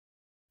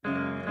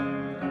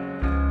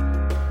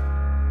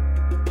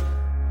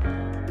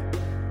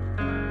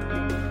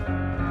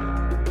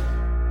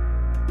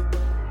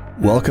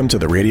Welcome to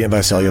the Radiant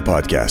Visalia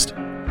podcast.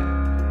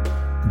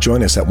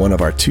 Join us at one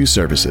of our two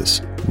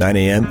services, 9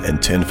 a.m. and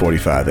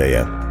 10:45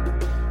 a.m.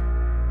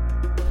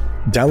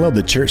 Download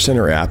the Church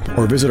Center app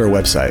or visit our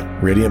website,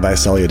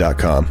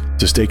 radiantvisalia.com,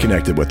 to stay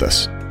connected with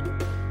us.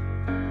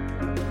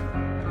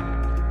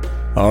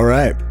 All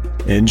right,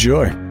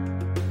 enjoy.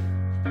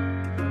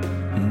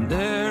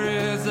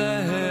 There is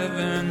a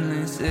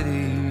heavenly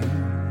city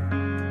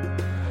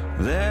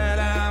that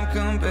I'm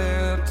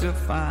compelled to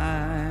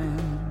find.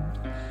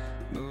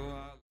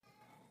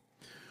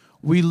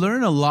 We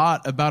learn a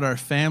lot about our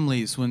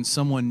families when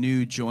someone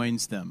new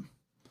joins them.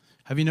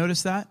 Have you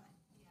noticed that?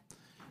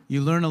 You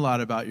learn a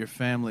lot about your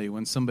family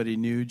when somebody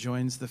new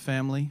joins the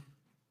family.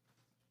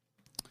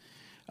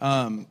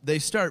 They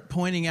start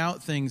pointing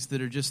out things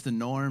that are just the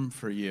norm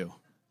for you.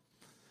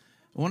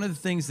 One of the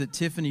things that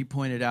Tiffany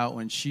pointed out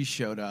when she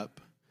showed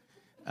up,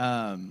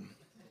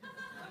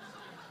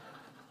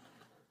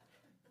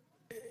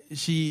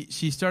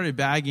 she started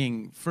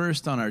bagging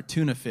first on our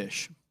tuna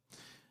fish.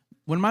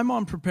 When my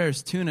mom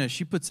prepares tuna,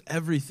 she puts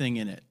everything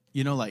in it.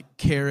 You know, like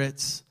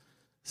carrots,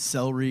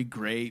 celery,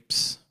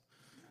 grapes.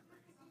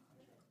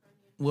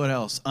 What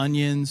else?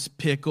 Onions,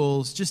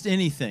 pickles, just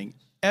anything.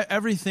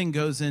 Everything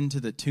goes into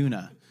the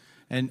tuna.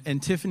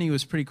 And Tiffany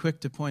was pretty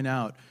quick to point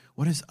out,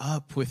 what is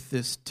up with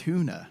this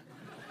tuna?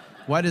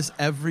 Why does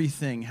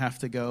everything have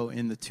to go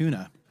in the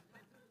tuna?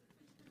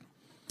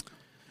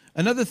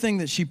 Another thing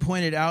that she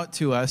pointed out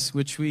to us,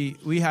 which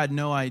we had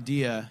no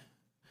idea,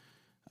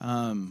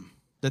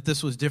 that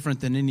this was different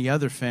than any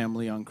other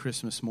family on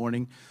Christmas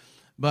morning.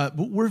 But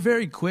we're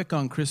very quick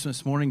on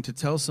Christmas morning to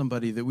tell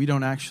somebody that we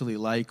don't actually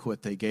like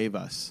what they gave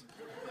us.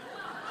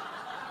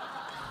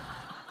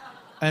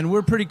 And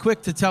we're pretty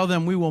quick to tell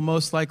them we will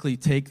most likely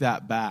take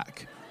that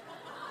back.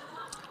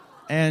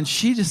 And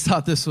she just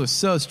thought this was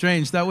so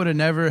strange. That would have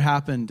never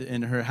happened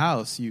in her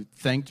house. You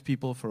thanked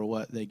people for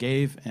what they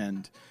gave,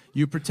 and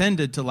you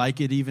pretended to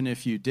like it even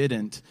if you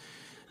didn't.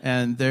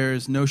 And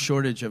there's no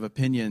shortage of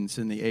opinions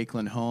in the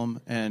Akeland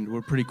home, and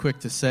we're pretty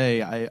quick to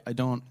say, I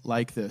don't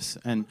like this.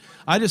 And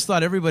I just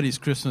thought everybody's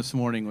Christmas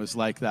morning was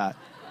like that,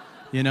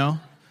 you know?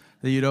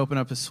 That you'd open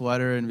up a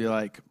sweater and be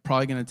like,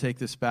 probably going to take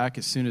this back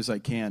as soon as I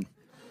can.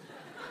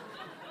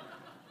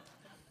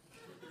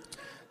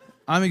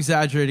 I'm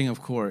exaggerating,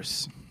 of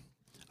course.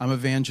 I'm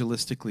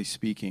evangelistically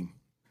speaking.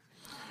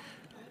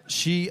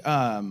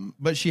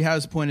 But she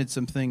has pointed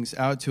some things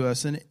out to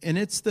us, and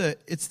it's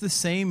the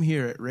same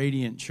here at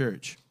Radiant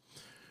Church.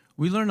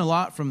 We learn a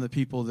lot from the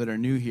people that are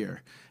new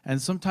here,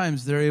 and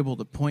sometimes they're able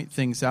to point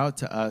things out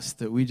to us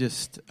that we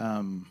just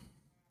that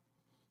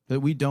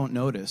we don't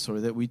notice or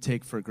that we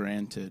take for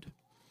granted.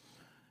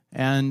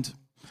 And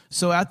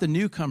so at the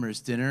newcomers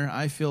dinner,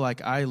 I feel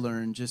like I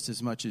learn just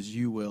as much as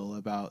you will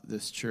about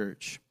this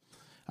church.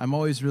 I'm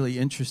always really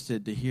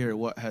interested to hear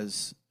what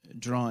has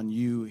drawn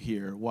you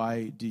here.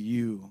 Why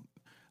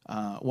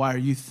are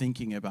you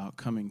thinking about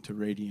coming to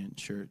Radiant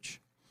Church?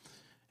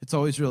 It's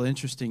always real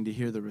interesting to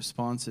hear the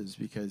responses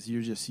because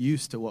you're just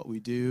used to what we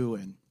do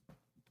and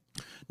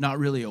not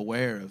really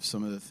aware of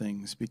some of the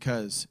things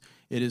because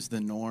it is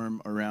the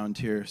norm around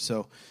here.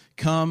 So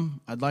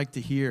come, I'd like to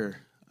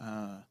hear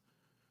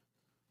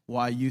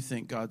why you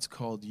think God's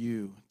called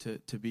you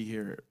to be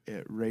here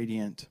at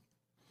Radiant.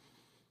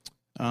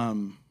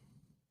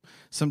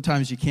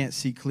 Sometimes you can't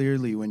see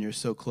clearly when you're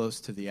so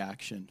close to the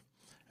action.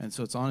 And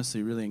so it's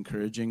honestly really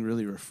encouraging,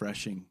 really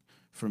refreshing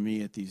for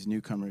me at these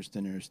newcomers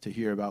dinners to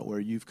hear about where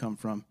you've come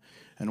from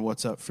and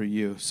what's up for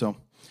you. So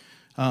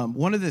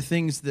one of the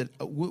things that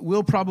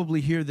we'll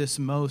probably hear this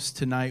most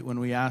tonight when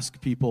we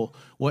ask people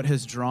what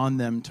has drawn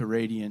them to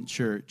Radiant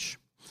Church.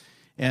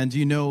 And do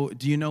you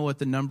know what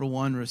the number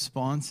one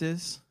response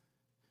is?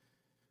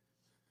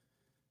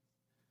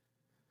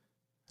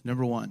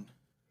 Number one.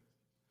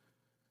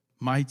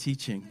 My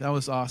teaching. That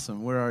was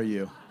awesome. Where are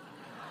you?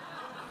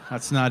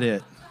 That's not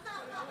it.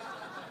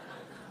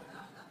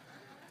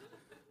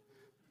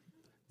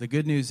 The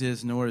good news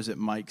is, nor is it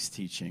Mike's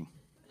teaching,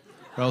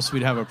 or else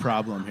we'd have a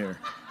problem here.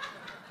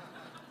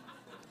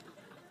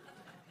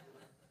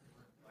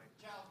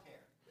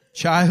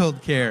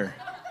 Child care.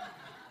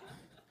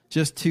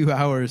 Just 2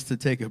 hours to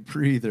take a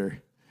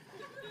breather.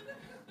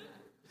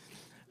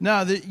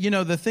 Now,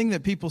 the thing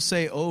that people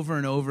say over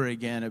and over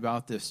again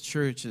about this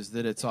church is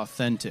that it's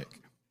authentic.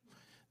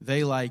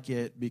 They like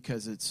it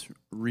because it's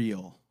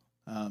real.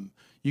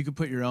 You could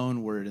put your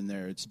own word in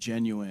there. It's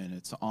genuine.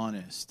 It's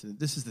honest.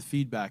 This is the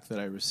feedback that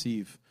I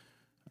receive.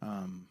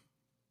 And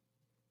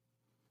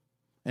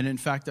in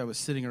fact, I was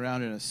sitting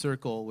around in a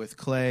circle with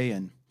Clay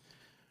and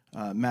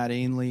Matt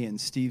Ainley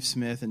and Steve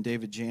Smith and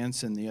David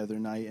Jansen the other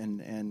night,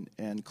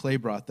 and Clay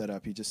brought that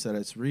up. He just said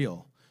it's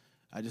real.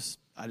 I just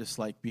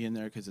like being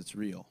there because it's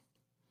real.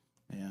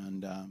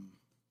 And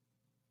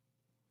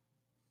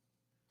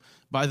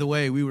by the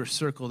way, we were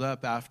circled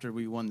up after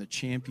we won the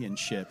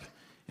championship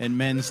in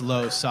men's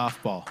low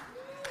softball.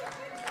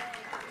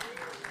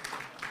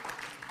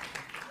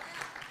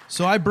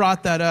 So I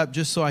brought that up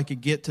just so I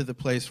could get to the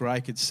place where I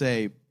could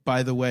say,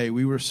 by the way,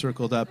 we were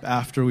circled up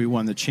after we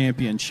won the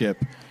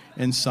championship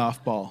in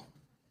softball.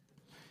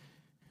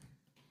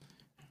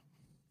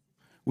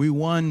 We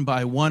won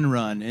by one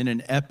run in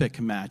an epic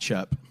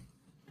matchup.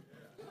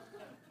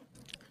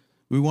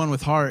 We won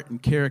with heart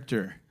and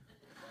character,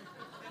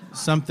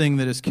 something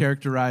that has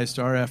characterized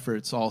our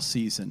efforts all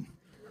season.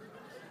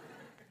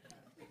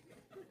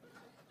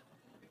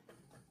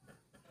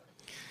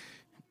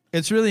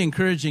 It's really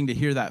encouraging to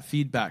hear that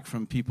feedback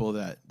from people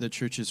that the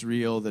church is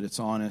real, that it's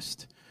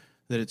honest,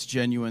 that it's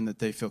genuine, that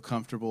they feel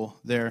comfortable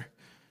there.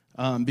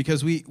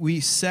 Because we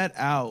set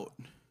out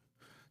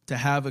to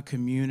have a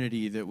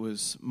community that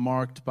was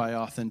marked by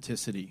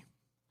authenticity.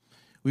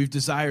 We've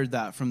desired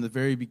that from the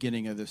very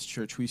beginning of this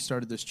church. We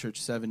started this church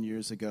 7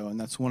 years ago, and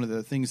that's one of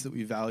the things that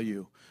we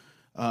value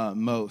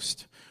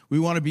most. We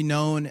want to be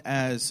known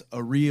as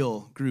a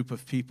real group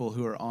of people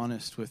who are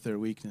honest with their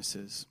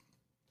weaknesses.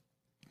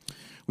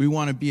 We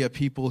want to be a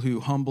people who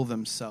humble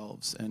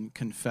themselves and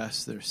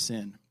confess their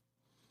sin.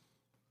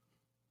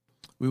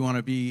 We want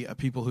to be a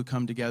people who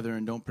come together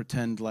and don't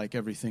pretend like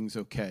everything's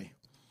okay.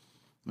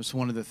 It's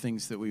one of the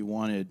things that we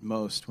wanted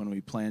most when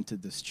we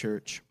planted this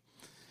church.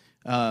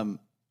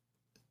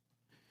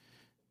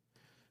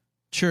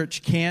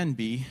 Church can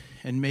be,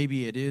 and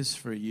maybe it is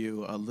for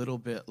you, a little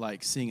bit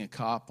like seeing a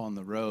cop on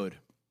the road,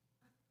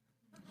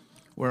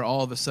 where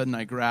all of a sudden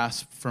I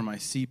grasp for my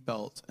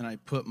seatbelt and I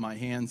put my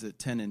hands at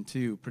 10 and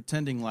 2,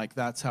 pretending like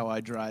that's how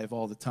I drive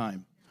all the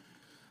time.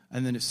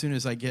 And then as soon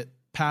as I get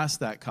past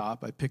that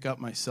cop, I pick up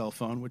my cell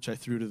phone, which I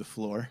threw to the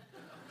floor.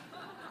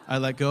 I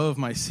let go of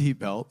my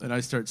seatbelt, and I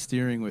start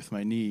steering with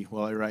my knee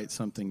while I write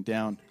something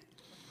down.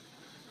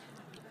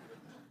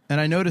 And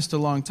I noticed a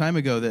long time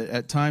ago that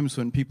at times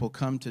when people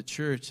come to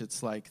church,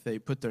 it's like they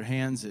put their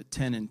hands at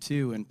 10 and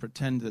 2 and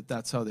pretend that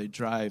that's how they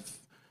drive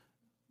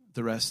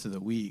the rest of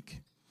the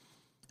week.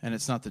 And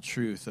it's not the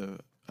truth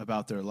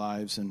about their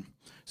lives. And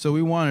so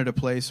we wanted a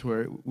place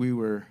where we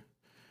were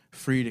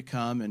free to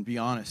come and be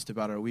honest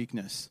about our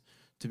weakness,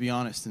 to be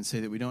honest and say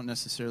that we don't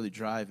necessarily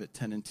drive at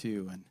 10 and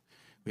 2, and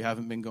we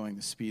haven't been going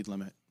the speed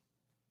limit.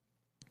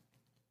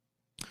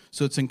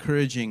 So it's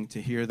encouraging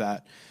to hear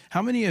that.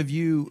 How many of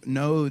you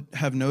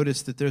have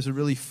noticed that there's a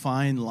really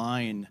fine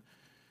line?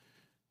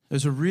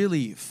 There's a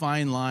really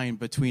fine line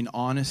between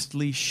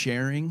honestly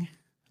sharing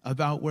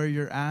about where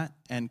you're at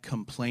and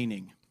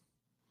complaining.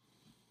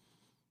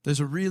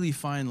 There's a really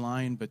fine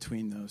line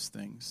between those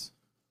things.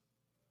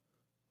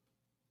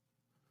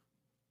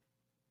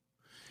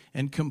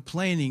 And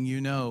complaining,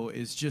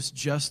 is just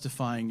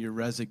justifying your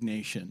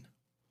resignation.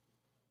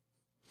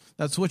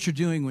 That's what you're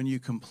doing when you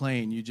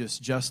complain. You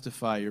just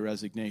justify your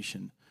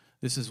resignation.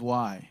 This is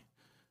why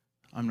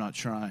I'm not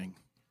trying.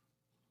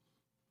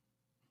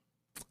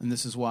 And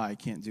this is why I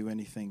can't do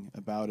anything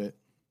about it.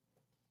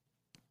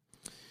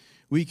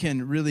 We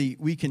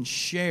can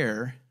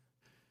share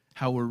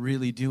how we're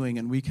really doing,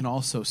 and we can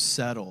also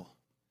settle.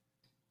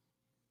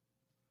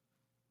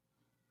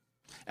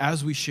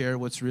 As we share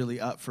what's really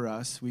up for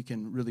us, we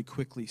can really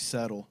quickly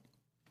settle.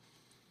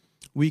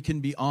 We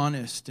can be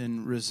honest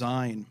and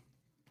resign.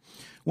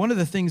 One of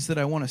the things that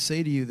I want to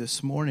say to you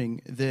this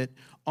morning, that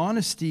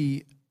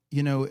honesty,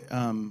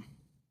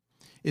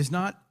 is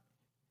not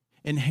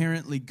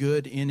inherently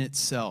good in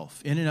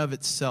itself. In and of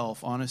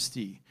itself,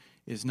 honesty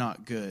is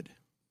not good.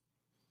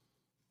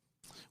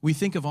 We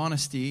think of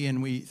honesty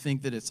and we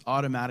think that it's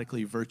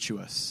automatically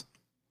virtuous,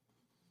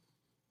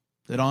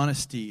 that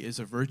honesty is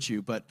a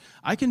virtue, but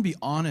I can be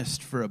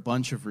honest for a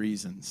bunch of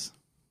reasons.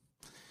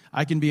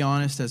 I can be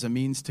honest as a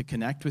means to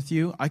connect with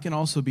you. I can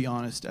also be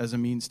honest as a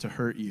means to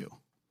hurt you.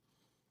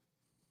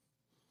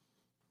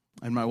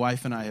 And my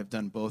wife and I have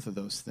done both of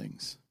those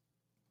things.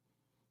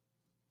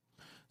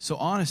 So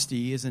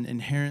honesty isn't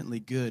inherently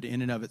good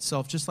in and of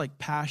itself, just like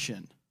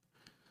passion.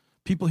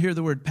 People hear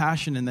the word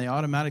passion and they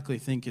automatically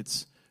think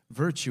it's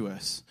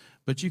virtuous,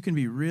 but you can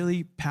be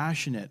really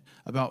passionate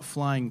about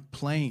flying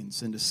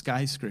planes into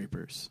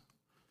skyscrapers.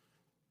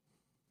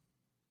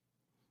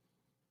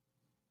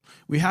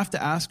 We have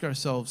to ask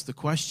ourselves the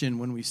question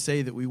when we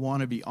say that we want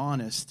to be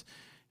honest,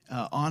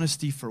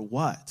 honesty for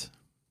what?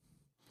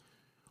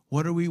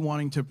 What are we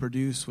wanting to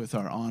produce with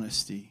our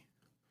honesty?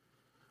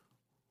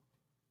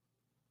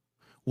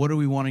 What are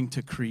we wanting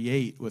to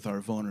create with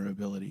our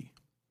vulnerability?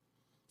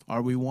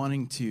 Are we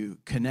wanting to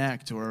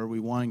connect, or are we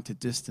wanting to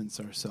distance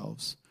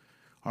ourselves?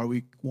 Are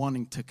we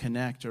wanting to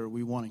connect, or are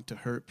we wanting to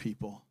hurt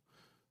people?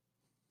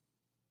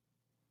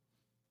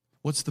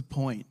 What's the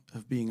point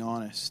of being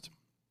honest?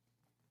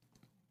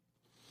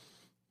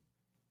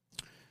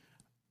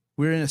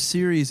 We're in a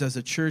series as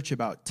a church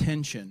about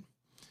tension.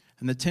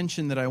 And the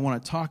tension that I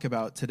want to talk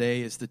about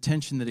today is the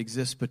tension that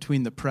exists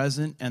between the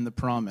present and the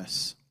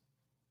promise.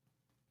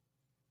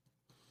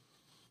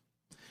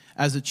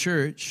 As a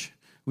church,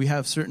 we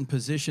have certain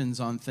positions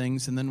on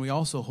things, and then we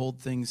also hold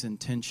things in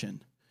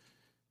tension.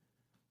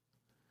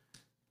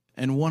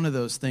 And one of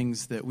those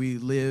things that we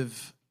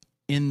live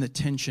in the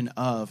tension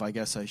of, I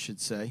guess I should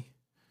say,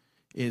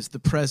 is the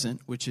present,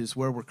 which is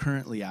where we're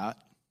currently at,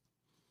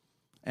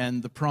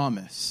 and the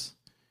promise,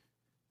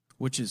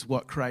 which is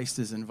what Christ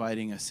is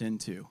inviting us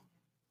into.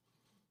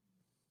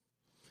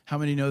 How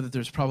many know that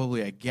there's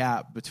probably a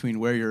gap between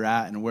where you're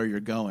at and where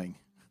you're going?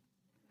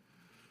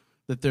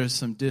 that there's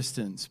some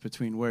distance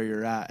between where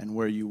you're at and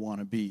where you want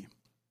to be.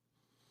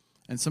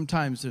 And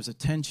sometimes there's a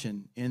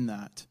tension in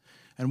that.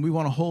 And we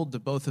want to hold to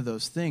both of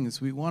those things.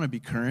 We want to be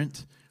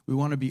current. We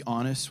want to be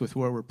honest with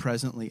where we're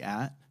presently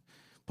at.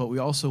 But we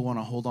also want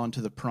to hold on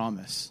to the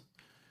promise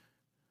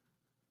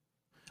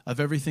of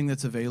everything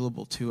that's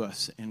available to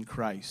us in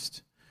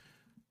Christ.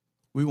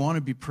 We want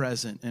to be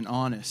present and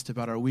honest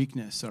about our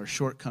weakness, our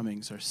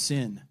shortcomings, our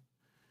sin.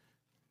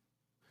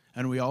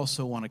 And we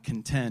also want to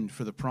contend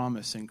for the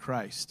promise in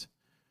Christ,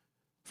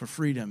 for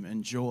freedom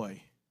and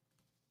joy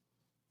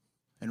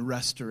and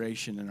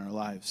restoration in our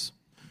lives.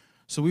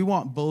 So we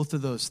want both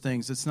of those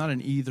things. It's not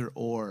an either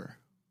or,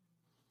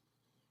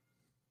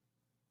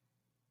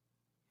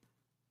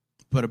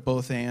 but a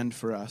both and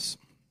for us.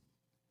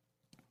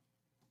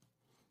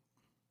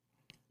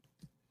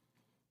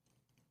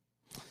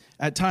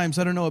 At times,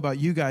 I don't know about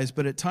you guys,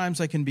 but at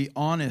times I can be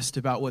honest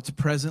about what's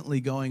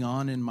presently going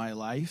on in my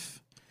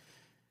life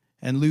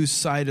and lose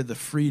sight of the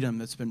freedom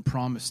that's been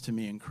promised to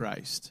me in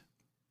Christ.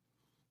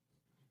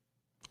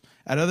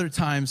 At other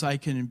times, I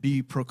can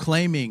be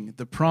proclaiming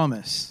the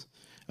promise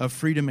of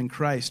freedom in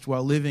Christ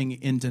while living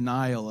in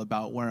denial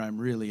about where I'm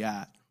really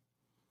at.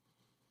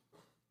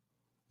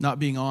 Not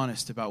being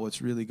honest about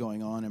what's really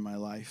going on in my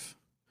life.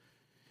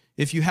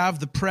 If you have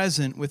the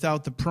present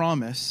without the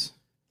promise,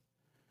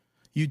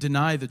 you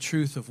deny the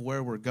truth of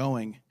where we're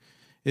going.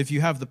 If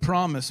you have the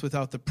promise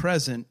without the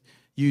present,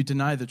 you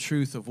deny the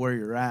truth of where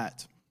you're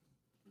at.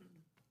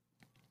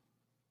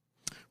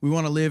 We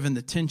want to live in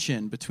the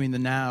tension between the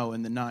now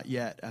and the not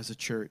yet as a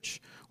church.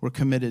 We're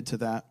committed to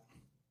that.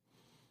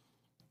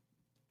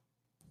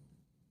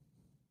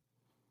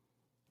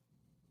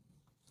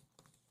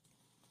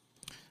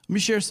 Let me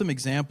share some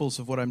examples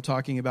of what I'm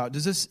talking about.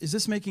 Is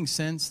this making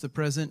sense, the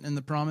present and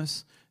the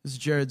promise? This is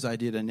Jared's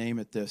idea to name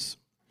it this.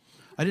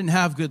 I didn't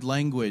have good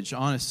language,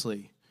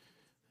 honestly.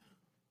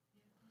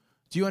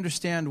 Do you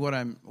understand what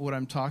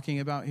I'm talking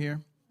about here?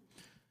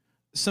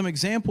 Some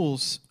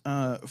examples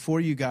for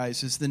you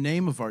guys is the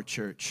name of our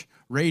church,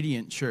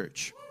 Radiant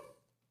Church.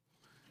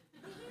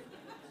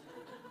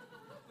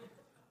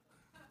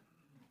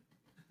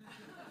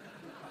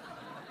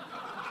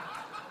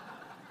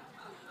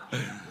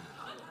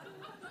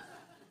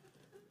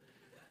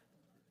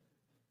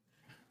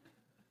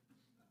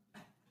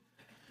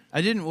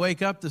 I didn't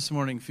wake up this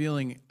morning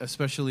feeling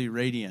especially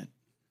radiant.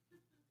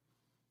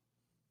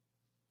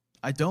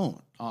 I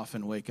don't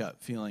often wake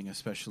up feeling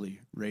especially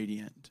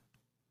radiant.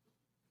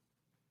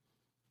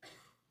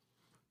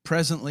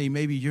 Presently,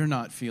 maybe you're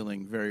not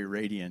feeling very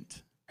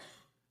radiant.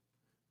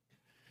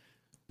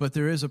 But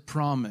there is a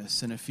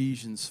promise in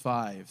Ephesians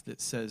 5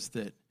 that says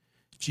that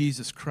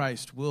Jesus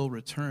Christ will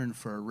return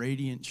for a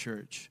radiant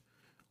church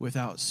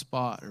without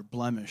spot or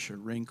blemish or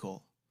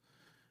wrinkle.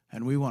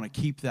 And we want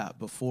to keep that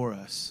before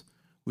us.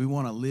 We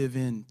want to live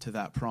into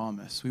that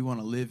promise. We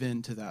want to live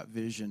into that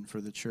vision for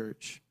the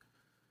church.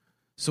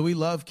 So we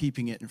love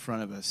keeping it in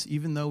front of us,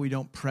 even though we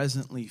don't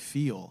presently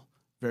feel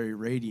very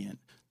radiant.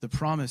 The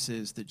promise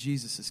is that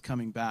Jesus is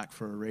coming back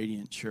for a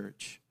radiant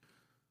church,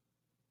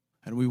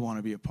 and we want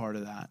to be a part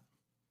of that.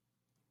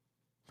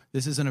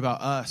 This isn't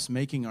about us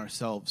making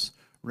ourselves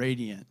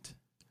radiant.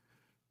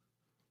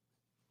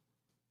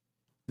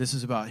 This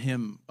is about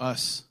Him,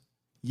 us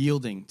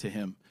yielding to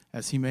Him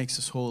as He makes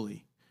us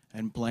holy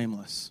and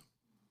blameless.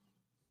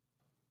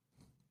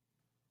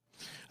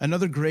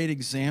 Another great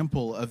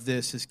example of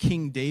this is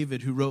King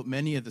David, who wrote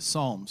many of the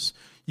Psalms.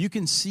 You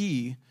can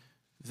see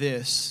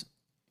this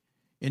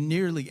in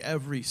nearly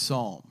every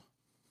psalm.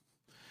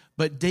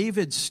 But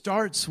David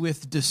starts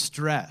with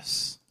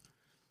distress.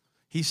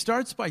 He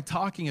starts by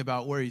talking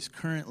about where he's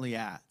currently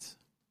at.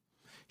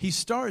 He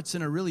starts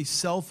in a really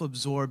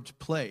self-absorbed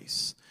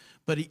place,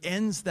 but he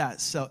ends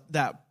that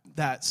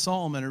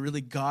psalm in a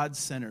really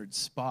God-centered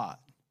spot,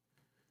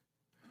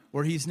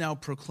 where he's now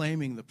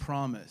proclaiming the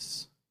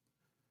promise,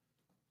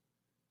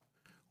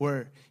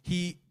 where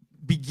he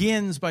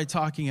begins by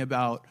talking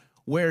about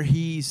where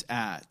he's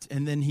at,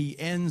 and then he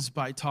ends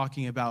by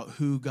talking about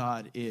who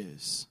God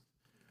is.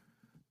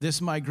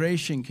 This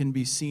migration can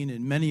be seen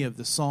in many of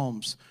the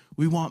Psalms.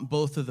 We want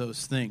both of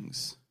those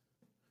things.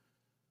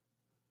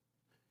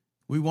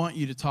 We want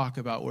you to talk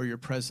about where you're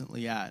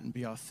presently at and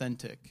be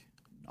authentic,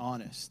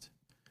 honest.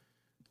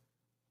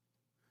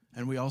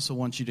 And we also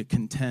want you to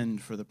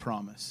contend for the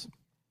promise.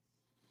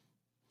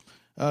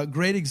 A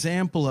great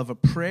example of a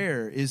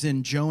prayer is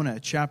in Jonah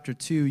chapter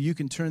 2. You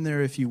can turn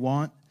there if you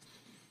want.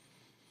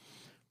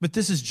 But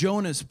this is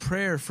Jonah's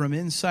prayer from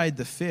inside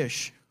the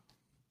fish.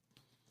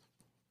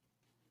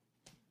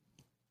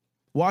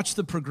 Watch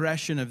the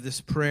progression of this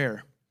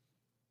prayer.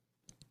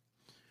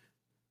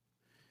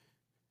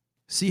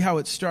 See how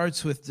it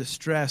starts with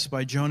distress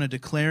by Jonah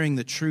declaring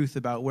the truth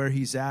about where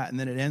he's at, and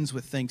then it ends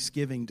with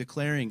thanksgiving,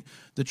 declaring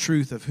the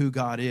truth of who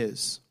God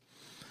is.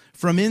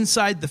 From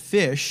inside the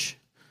fish,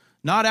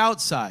 not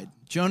outside.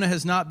 Jonah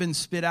has not been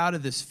spit out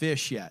of this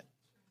fish yet.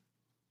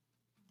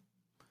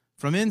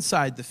 From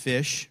inside the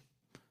fish,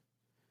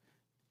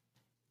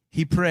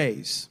 he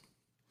prays.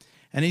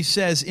 And he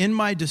says, in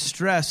my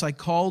distress, I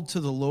called to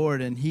the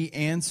Lord, and he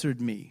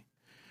answered me.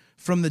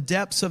 From the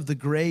depths of the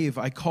grave,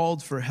 I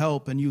called for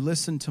help, and you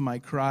listened to my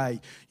cry.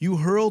 You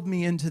hurled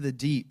me into the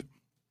deep,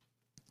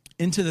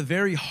 into the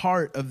very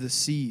heart of the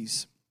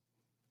seas.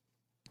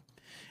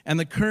 And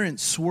the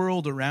current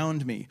swirled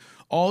around me.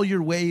 All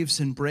your waves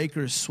and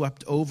breakers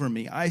swept over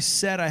me. I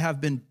said, I have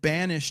been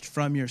banished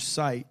from your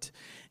sight.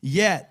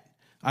 Yet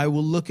I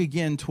will look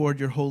again toward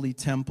your holy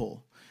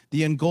temple.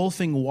 The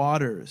engulfing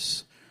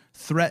waters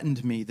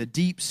threatened me. The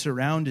deep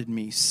surrounded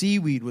me.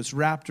 Seaweed was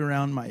wrapped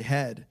around my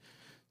head.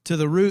 To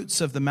the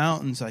roots of the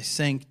mountains I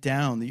sank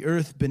down. The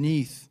earth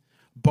beneath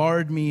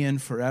barred me in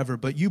forever.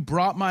 But you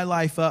brought my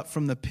life up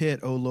from the pit,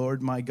 O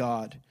Lord, my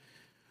God.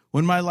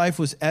 When my life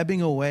was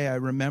ebbing away, I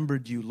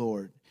remembered you,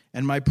 Lord,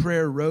 and my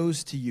prayer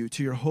rose to you,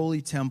 to your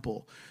holy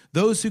temple.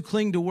 Those who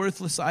cling to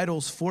worthless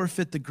idols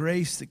forfeit the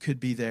grace that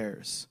could be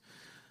theirs.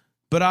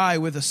 But I,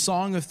 with a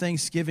song of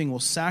thanksgiving, will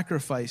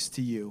sacrifice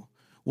to you.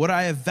 What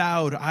I have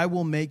vowed, I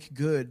will make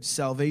good.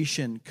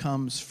 Salvation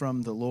comes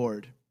from the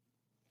Lord.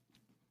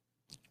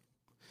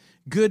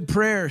 Good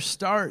prayer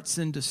starts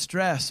in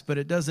distress, but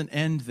it doesn't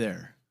end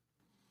there.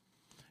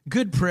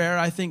 Good prayer,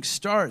 I think,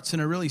 starts in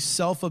a really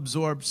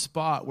self-absorbed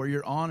spot where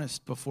you're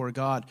honest before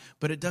God,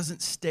 but it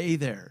doesn't stay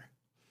there.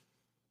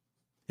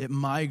 It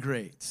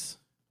migrates.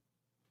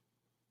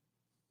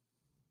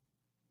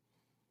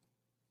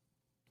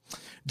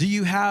 Do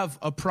you have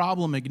a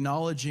problem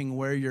acknowledging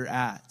where you're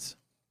at?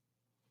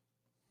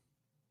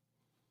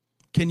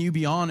 Can you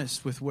be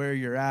honest with where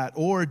you're at?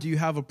 Or do you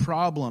have a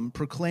problem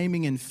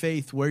proclaiming in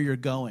faith where you're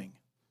going?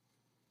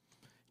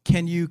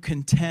 Can you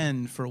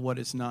contend for what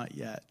is not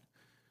yet?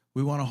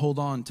 We want to hold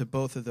on to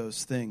both of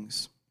those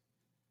things.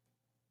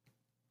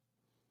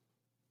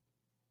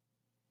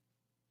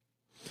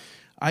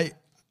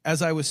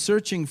 As I was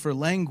searching for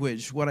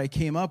language, what I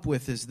came up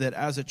with is that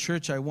as a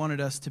church, I wanted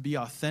us to be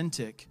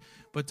authentic,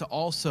 but to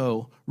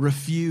also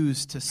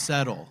refuse to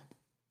settle.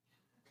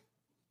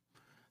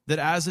 That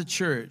as a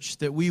church,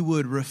 that we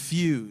would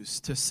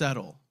refuse to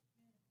settle.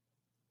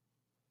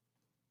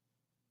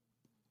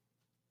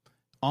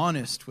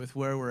 Honest with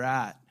where we're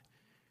at,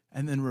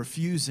 and then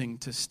refusing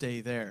to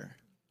stay there.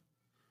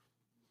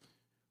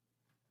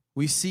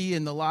 We see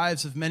in the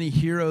lives of many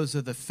heroes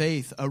of the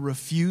faith a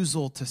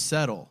refusal to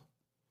settle.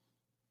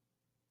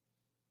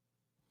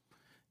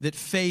 That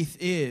faith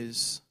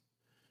is,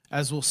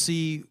 as we'll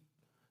see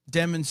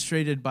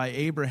demonstrated by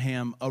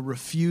Abraham, a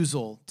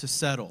refusal to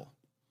settle.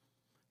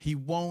 He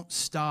won't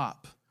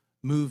stop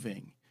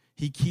moving.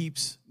 He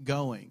keeps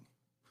going.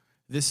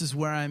 This is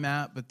where I'm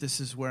at, but this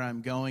is where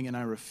I'm going, and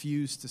I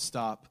refuse to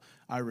stop.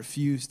 I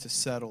refuse to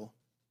settle.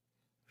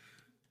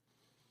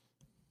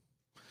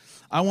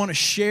 I want to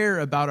share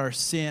about our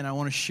sin. I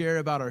want to share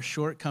about our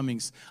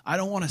shortcomings. I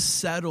don't want to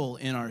settle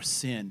in our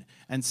sin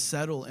and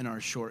settle in our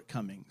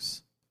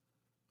shortcomings.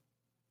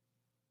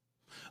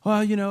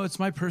 Well, it's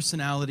my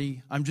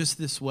personality. I'm just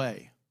this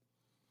way.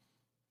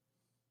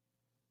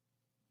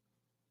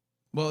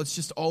 Well, it's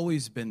just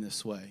always been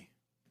this way.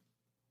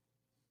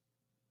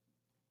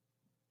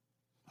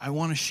 I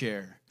want to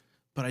share,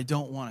 but I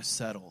don't want to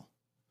settle.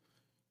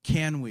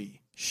 Can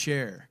we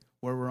share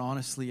where we're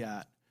honestly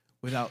at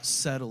without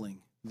settling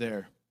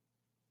there?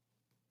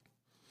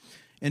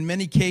 In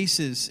many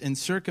cases and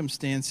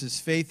circumstances,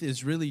 faith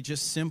is really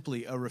just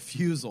simply a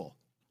refusal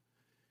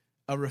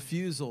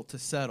to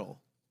settle.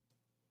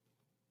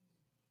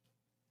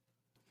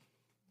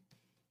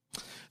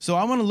 So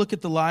I want to look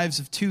at the lives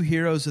of two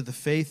heroes of the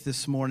faith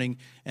this morning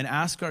and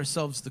ask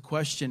ourselves the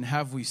question,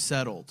 have we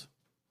settled?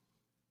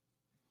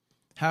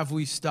 Have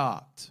we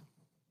stopped?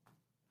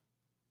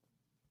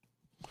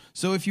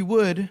 So if you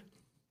would,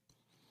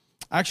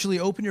 actually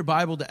open your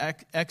Bible to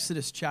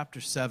Exodus chapter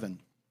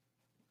 7.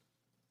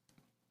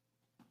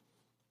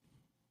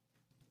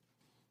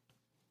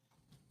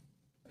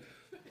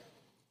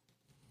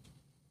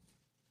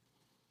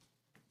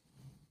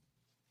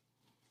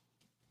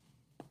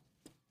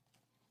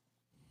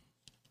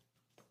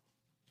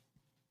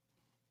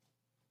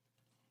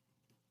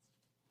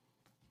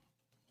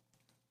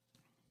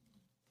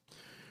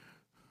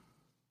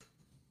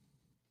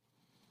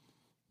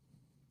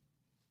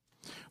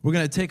 We're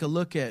going to take a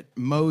look at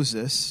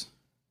Moses,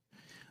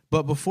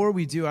 but before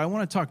we do, I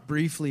want to talk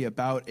briefly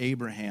about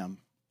Abraham,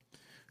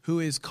 who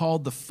is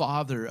called the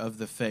father of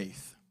the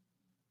faith.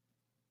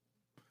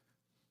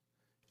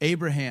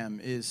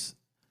 Abraham is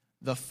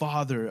the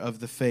father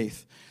of the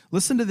faith.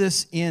 Listen to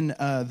this in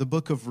the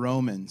book of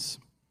Romans.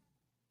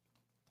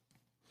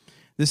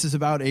 This is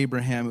about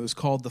Abraham, who is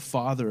called the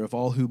father of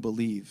all who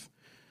believe.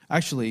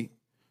 This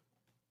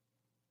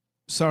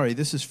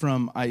is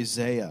from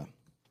Isaiah.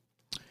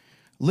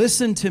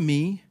 Listen to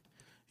me,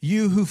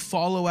 you who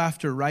follow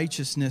after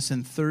righteousness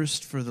and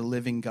thirst for the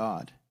living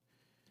God.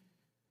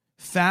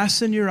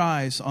 Fasten your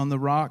eyes on the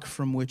rock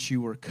from which you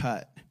were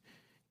cut.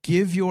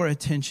 Give your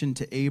attention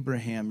to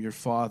Abraham, your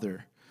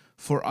father.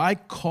 For I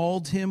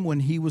called him when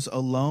he was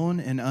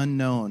alone and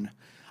unknown.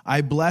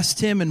 I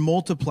blessed him and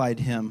multiplied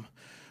him.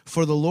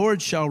 For the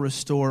Lord shall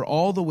restore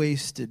all the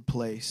wasted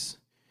place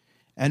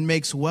and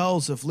makes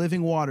wells of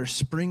living water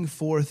spring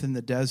forth in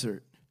the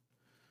desert.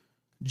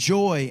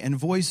 Joy and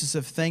voices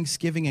of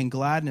thanksgiving and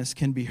gladness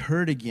can be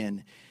heard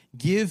again.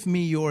 Give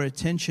me your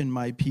attention,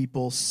 my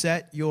people.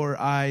 Set your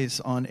eyes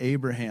on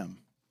Abraham.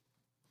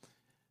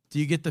 Do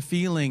you get the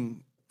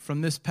feeling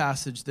from this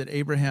passage that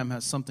Abraham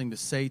has something to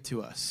say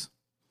to us?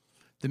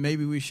 That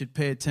maybe we should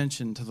pay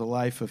attention to the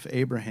life of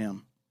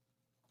Abraham.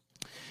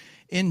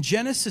 In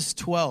Genesis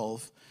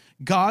 12,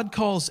 God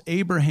calls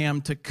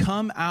Abraham to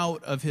come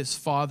out of his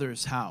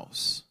father's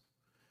house.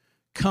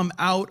 Come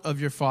out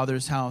of your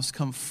father's house.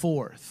 Come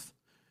forth.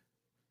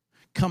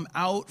 Come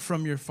out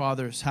from your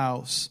father's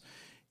house.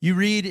 You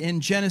read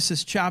in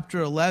Genesis chapter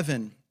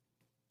 11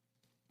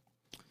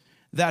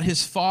 that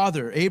his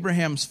father,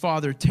 Abraham's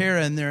father,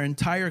 Terah, and their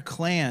entire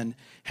clan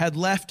had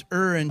left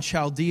Ur in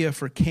Chaldea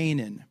for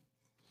Canaan.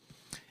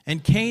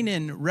 And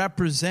Canaan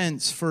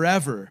represents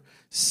forever,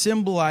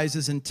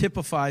 symbolizes and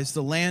typifies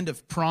the land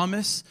of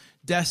promise,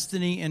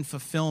 destiny, and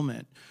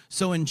fulfillment.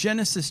 So in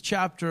Genesis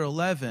chapter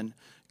 11,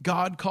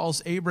 God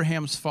calls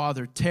Abraham's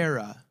father,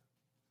 Terah,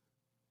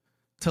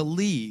 to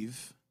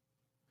leave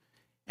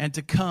and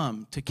to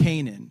come to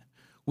Canaan,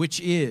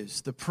 which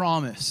is the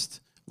promised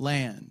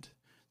land,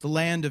 the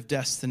land of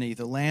destiny,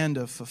 the land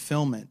of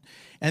fulfillment.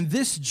 And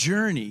this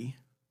journey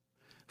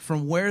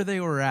from where they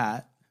were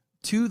at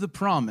to the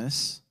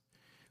promise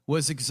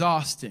was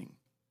exhausting.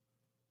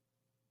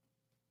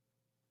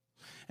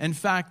 In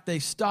fact, they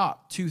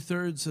stopped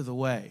 2/3 of the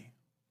way.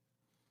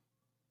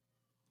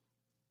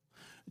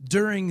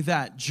 During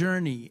that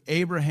journey,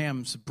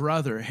 Abraham's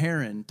brother,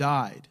 Haran,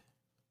 died.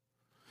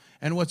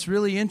 And what's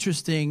really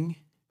interesting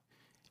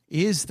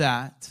is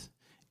that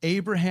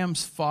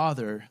Abraham's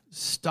father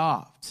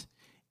stopped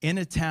in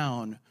a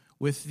town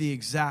with the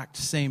exact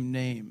same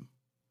name.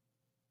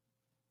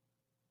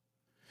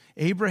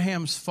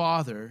 Abraham's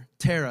father,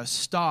 Terah,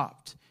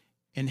 stopped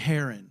in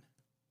Haran.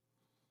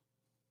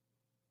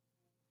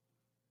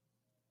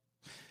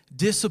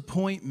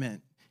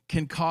 Disappointment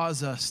can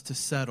cause us to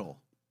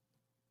settle.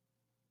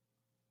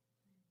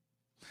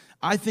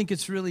 I think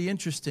it's really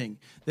interesting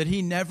that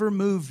he never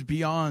moved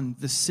beyond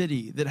the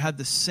city that had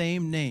the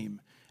same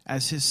name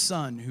as his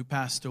son who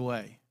passed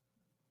away.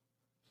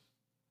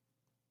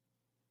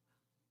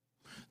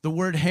 The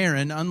word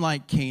Haran,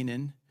 unlike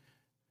Canaan,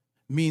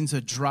 means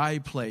a dry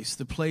place,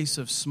 the place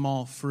of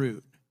small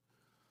fruit.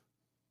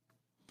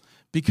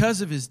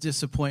 Because of his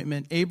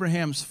disappointment,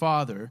 Abraham's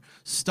father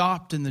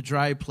stopped in the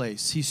dry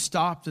place. He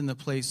stopped in the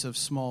place of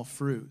small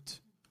fruit.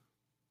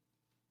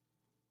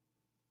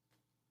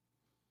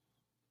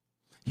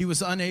 He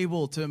was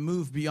unable to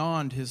move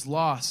beyond his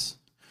loss.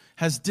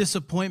 Has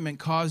disappointment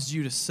caused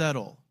you to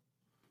settle?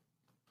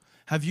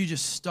 Have you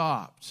just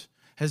stopped?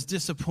 Has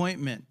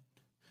disappointment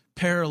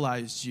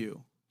paralyzed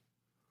you?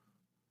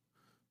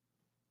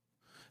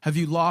 Have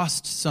you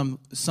lost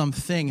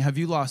something? Have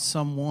you lost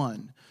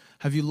someone?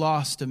 Have you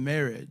lost a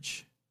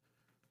marriage?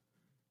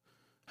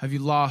 Have you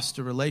lost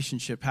a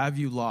relationship? Have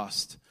you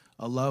lost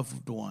a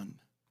loved one?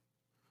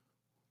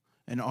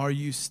 And are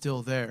you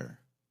still there?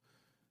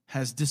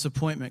 Has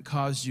disappointment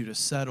caused you to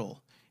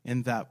settle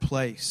in that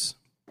place?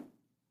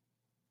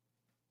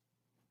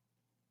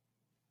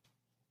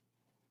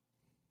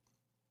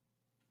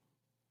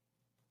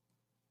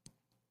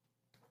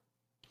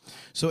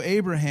 So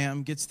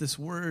Abraham gets this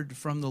word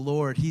from the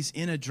Lord. He's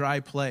in a dry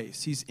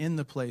place. He's in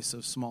the place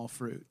of small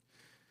fruit.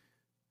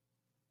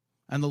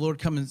 And the Lord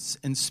comes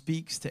and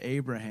speaks to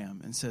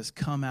Abraham and says,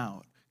 come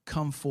out,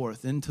 come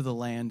forth into the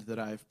land that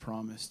I've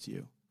promised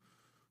you.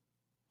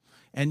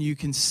 And you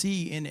can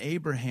see in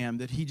Abraham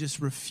that he just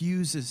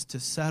refuses to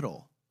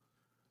settle.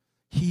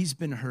 He's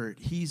been hurt.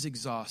 He's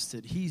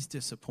exhausted. He's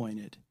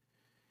disappointed.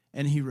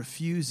 And he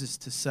refuses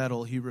to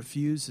settle. He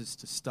refuses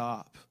to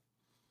stop.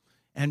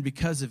 And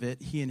because of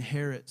it, he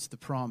inherits the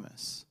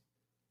promise.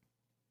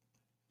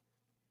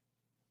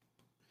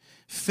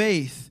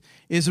 Faith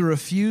is a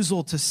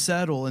refusal to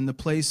settle in the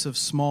place of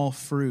small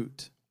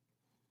fruit.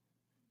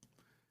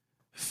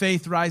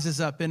 Faith rises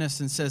up in us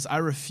and says, I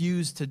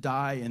refuse to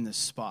die in this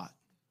spot.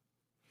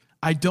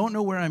 I don't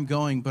know where I'm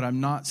going, but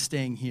I'm not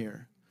staying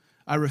here.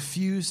 I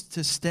refuse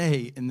to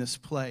stay in this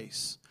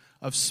place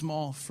of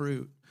small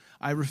fruit.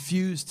 I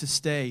refuse to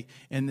stay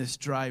in this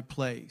dry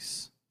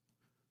place.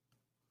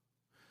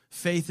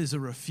 Faith is a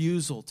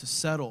refusal to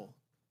settle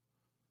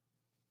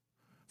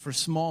for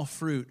small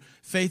fruit.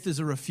 Faith is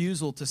a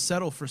refusal to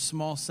settle for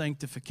small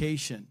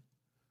sanctification.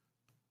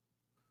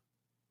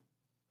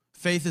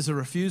 Faith is a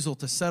refusal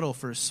to settle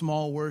for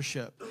small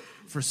worship,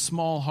 for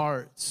small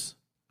hearts.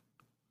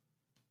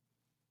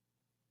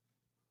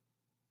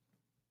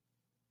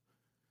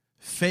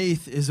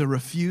 Faith is a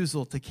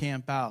refusal to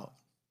camp out.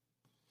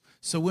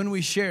 So when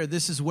we share,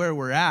 this is where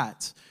we're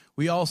at,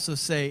 we also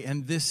say,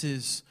 and this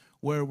is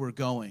where we're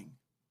going.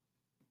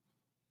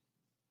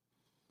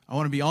 I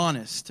want to be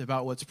honest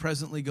about what's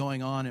presently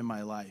going on in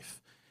my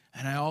life.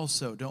 And I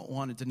also don't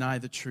want to deny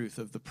the truth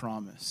of the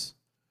promise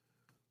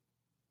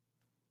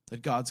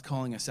that God's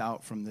calling us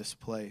out from this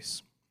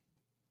place.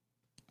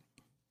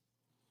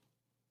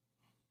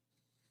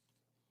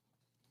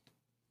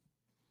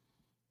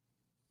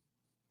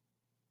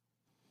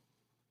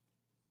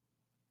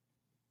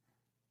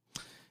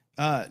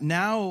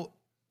 Now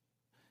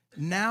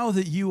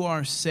that you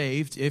are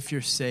saved, if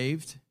you're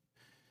saved,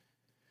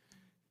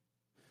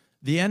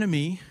 the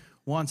enemy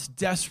wants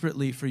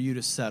desperately for you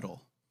to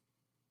settle.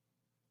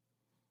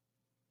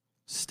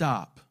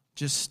 Stop.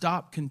 Just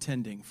stop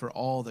contending for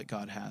all that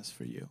God has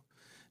for you.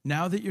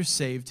 Now that you're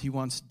saved, he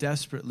wants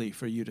desperately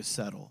for you to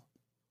settle.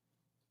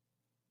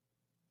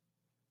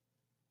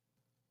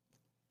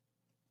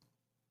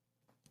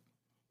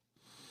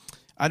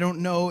 I don't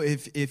know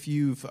if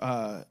you've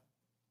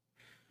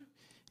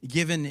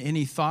given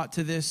any thought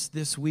to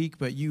this week,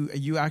 but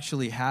you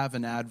actually have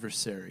an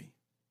adversary.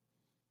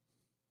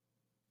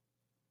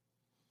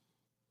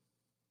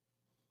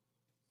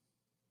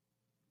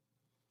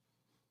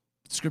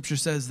 Scripture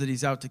says that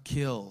he's out to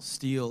kill,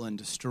 steal, and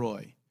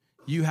destroy.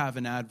 You have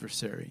an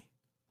adversary.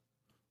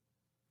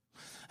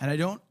 And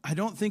I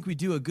don't think we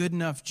do a good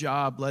enough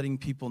job letting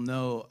people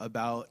know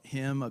about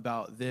him,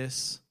 about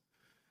this,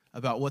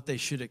 about what they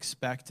should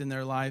expect in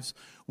their lives.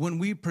 When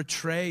we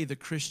portray the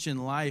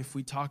Christian life,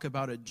 we talk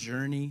about a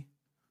journey.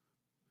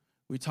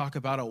 We talk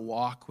about a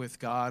walk with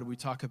God. We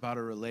talk about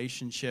a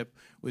relationship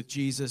with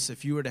Jesus.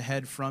 If you were to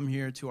head from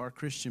here to our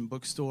Christian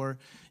bookstore,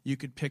 you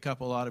could pick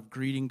up a lot of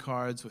greeting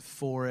cards with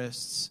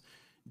forests,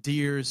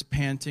 deers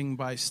panting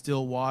by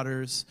still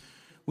waters.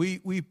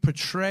 We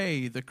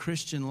portray the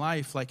Christian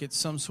life like it's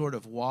some sort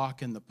of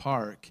walk in the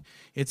park.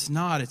 It's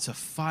not. It's a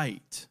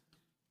fight.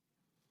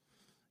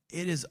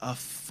 It is a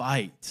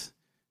fight.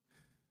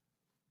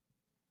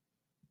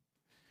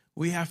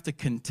 We have to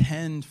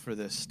contend for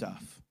this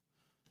stuff.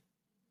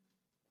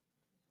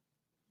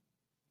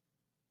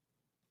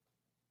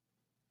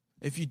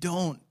 If you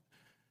don't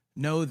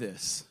know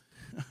this,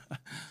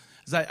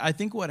 I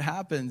think what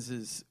happens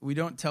is we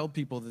don't tell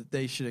people that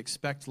they should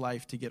expect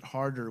life to get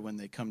harder when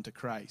they come to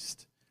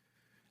Christ.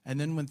 And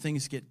then when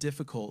things get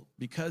difficult,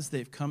 because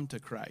they've come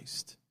to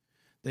Christ,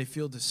 they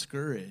feel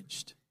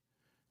discouraged.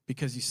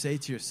 Because you say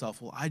to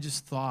yourself, well, I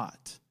just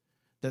thought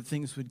that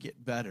things would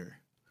get better.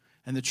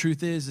 And the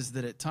truth is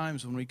that at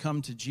times when we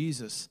come to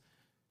Jesus,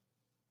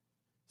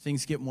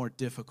 things get more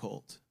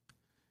difficult.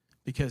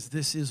 Because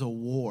this is a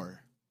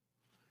war.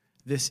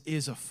 This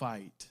is a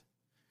fight.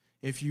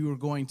 If you are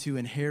going to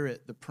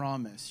inherit the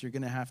promise, you're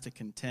going to have to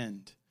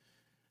contend.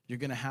 You're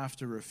going to have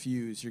to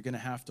refuse. You're going to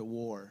have to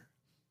war.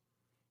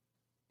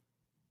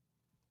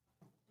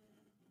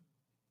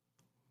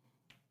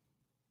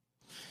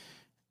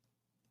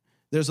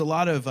 There's a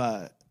lot of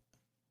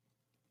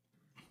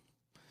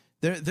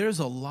there's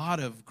a lot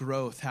of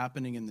growth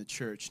happening in the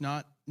church,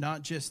 not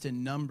just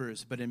in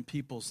numbers, but in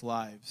people's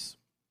lives.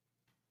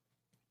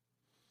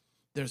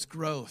 There's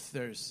growth,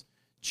 there's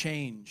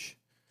change,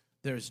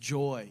 there's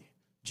joy.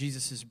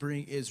 Jesus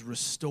is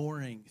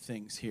restoring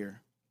things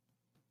here.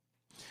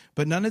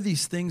 But none of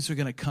these things are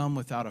going to come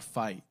without a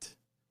fight.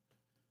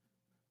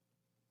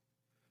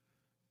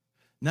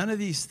 None of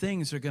these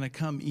things are going to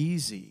come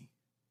easy.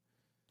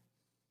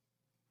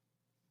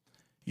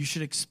 You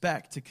should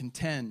expect to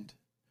contend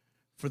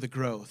for the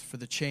growth, for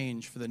the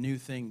change, for the new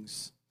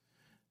things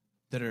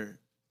that are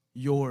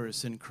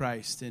yours in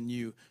Christ. And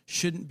you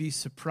shouldn't be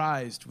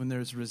surprised when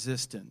there's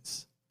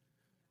resistance.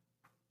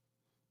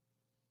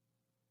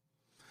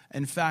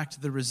 In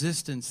fact, the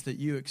resistance that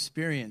you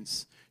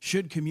experience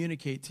should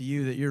communicate to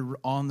you that you're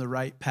on the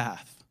right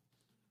path.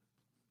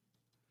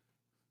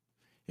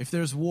 If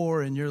there's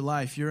war in your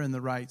life, you're in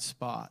the right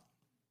spot.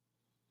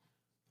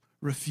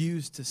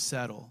 Refuse to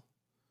settle.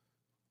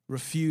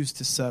 Refuse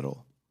to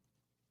settle.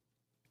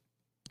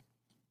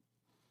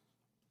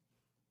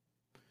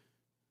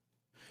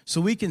 So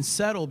we can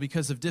settle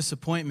because of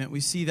disappointment.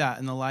 We see that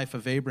in the life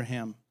of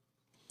Abraham.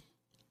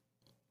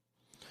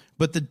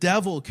 But the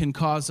devil can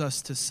cause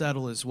us to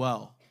settle as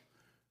well.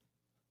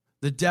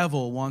 The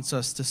devil wants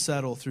us to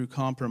settle through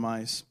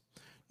compromise.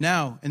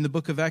 Now, in the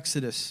book of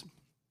Exodus,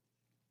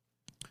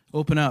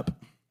 open up.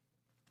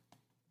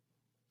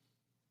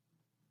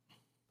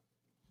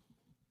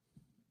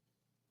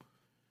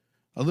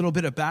 A little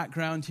bit of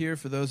background here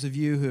for those of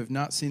you who have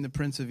not seen The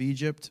Prince of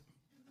Egypt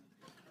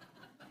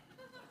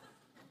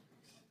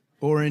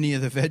or any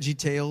of the Veggie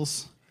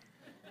Tales.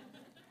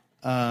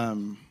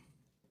 The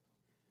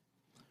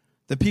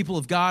people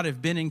of God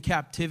have been in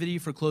captivity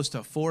for close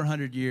to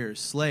 400 years,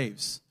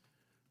 slaves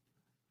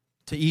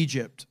to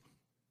Egypt.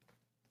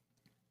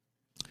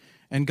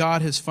 And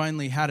God has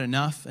finally had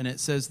enough, and it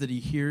says that he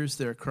hears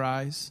their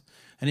cries.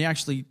 And he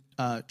actually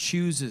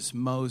chooses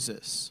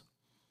Moses.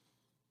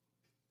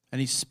 And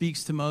he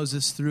speaks to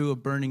Moses through a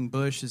burning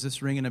bush. Is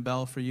this ringing a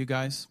bell for you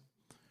guys?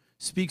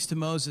 Speaks to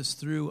Moses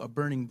through a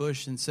burning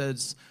bush and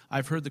says,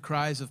 I've heard the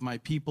cries of my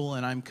people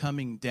and I'm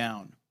coming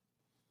down.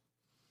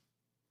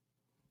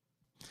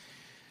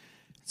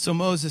 So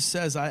Moses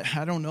says,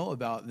 I don't know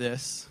about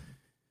this.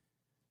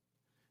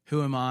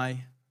 Who am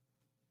I?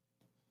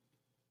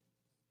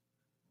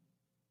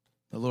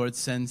 The Lord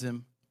sends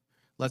him,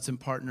 lets him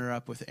partner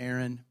up with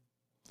Aaron.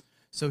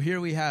 So here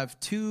we have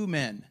two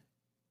men.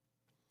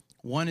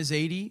 One is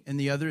 80 and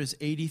the other is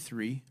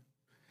 83.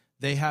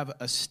 They have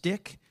a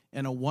stick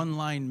and a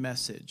one-line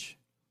message.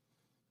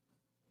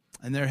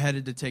 And they're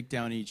headed to take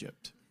down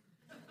Egypt.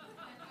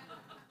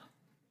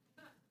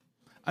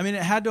 I mean,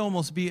 it had to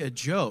almost be a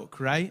joke,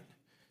 right?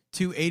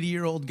 Two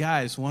 80-year-old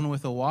guys, one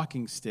with a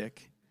walking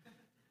stick,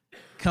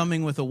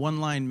 coming with a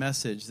one-line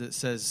message that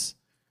says,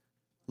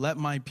 "Let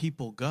my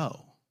people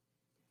go."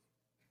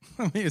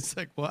 I mean, it's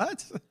like,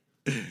 what?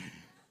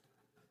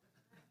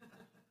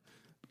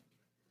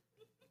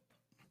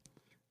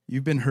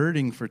 You've been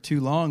hurting for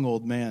too long,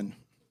 old man.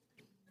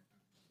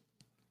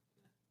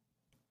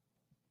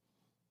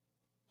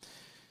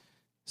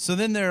 So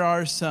then there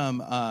are some,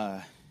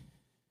 God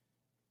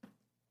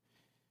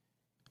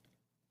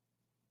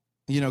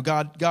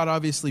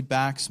obviously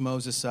backs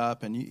Moses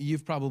up, and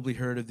you've probably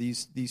heard of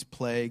these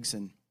plagues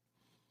and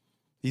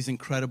these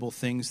incredible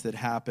things that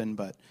happen.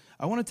 But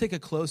I want to take a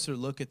closer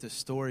look at this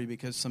story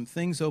because some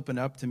things open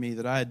up to me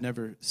that I had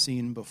never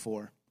seen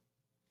before.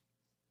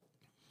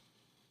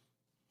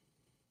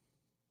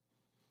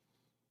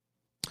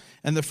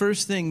 And the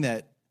first thing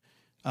that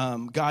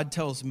God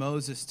tells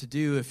Moses to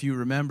do, if you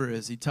remember,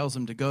 is he tells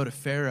him to go to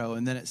Pharaoh,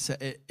 and then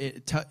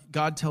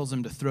God tells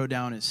him to throw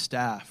down his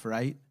staff,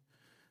 right?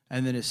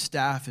 And then his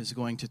staff is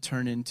going to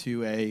turn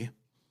into a...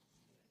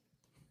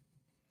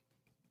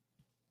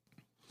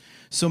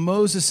 So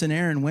Moses and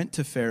Aaron went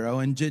to Pharaoh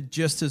and did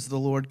just as the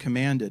Lord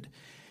commanded.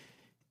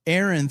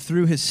 Aaron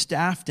threw his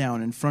staff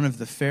down in front of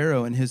the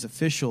Pharaoh and his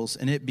officials,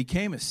 and it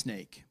became a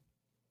snake.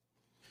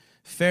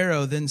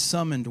 Pharaoh then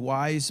summoned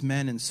wise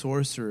men and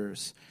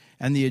sorcerers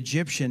and the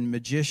Egyptian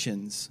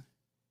magicians.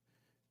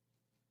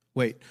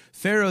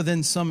 Pharaoh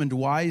then summoned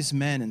wise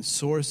men and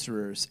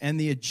sorcerers, and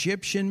the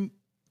Egyptian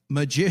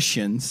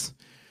magicians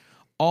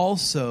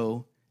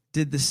also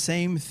did the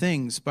same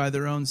things by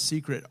their own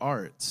secret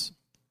arts.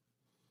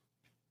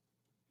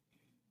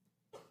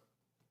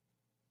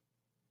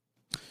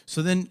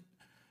 So then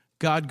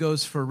God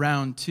goes for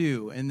round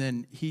 2, and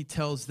then he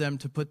tells them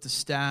to put the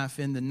staff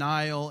in the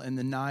Nile, and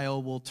the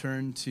Nile will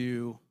turn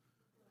to...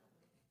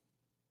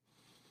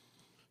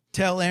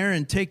 Tell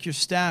Aaron, take your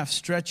staff,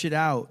 stretch it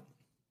out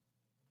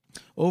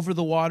over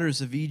the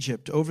waters of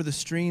Egypt, over the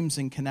streams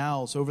and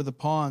canals, over the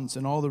ponds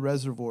and all the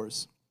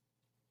reservoirs.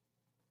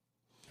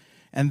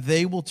 And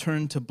they will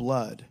turn to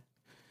blood.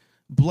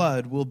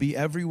 Blood will be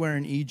everywhere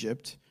in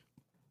Egypt,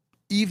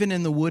 even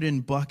in the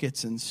wooden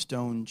buckets and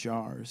stone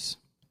jars.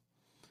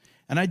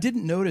 And I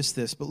didn't notice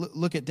this, but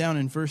look it down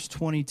in verse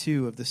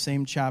 22 of the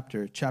same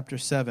chapter, chapter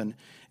 7.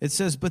 It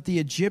says, "But the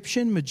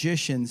Egyptian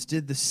magicians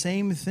did the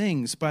same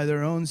things by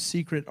their own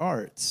secret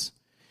arts.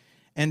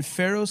 And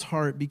Pharaoh's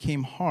heart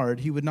became hard.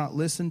 He would not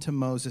listen to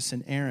Moses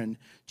and Aaron,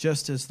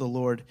 just as the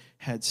Lord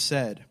had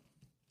said."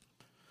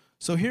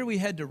 So here we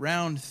head to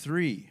round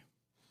 3,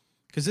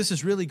 because this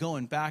is really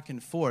going back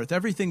and forth.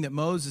 Everything that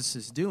Moses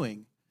is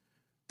doing,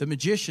 the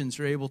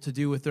magicians are able to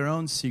do with their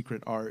own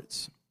secret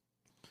arts.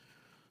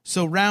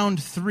 So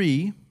round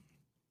 3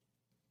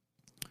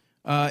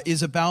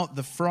 is about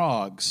the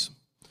frogs.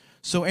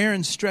 So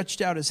Aaron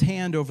stretched out his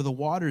hand over the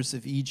waters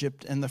of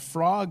Egypt, and the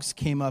frogs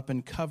came up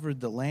and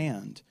covered the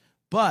land.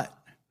 But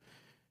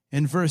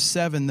in verse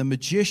 7, the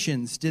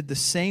magicians did the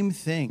same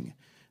thing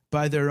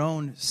by their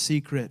own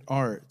secret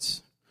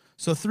arts.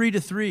 So 3 to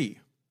 3,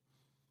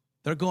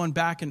 they're going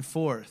back and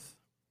forth.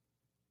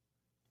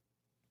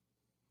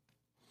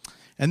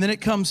 And then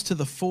it comes to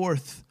the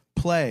 4th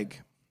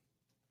plague,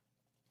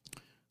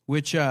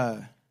 which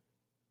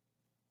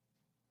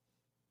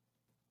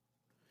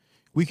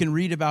we can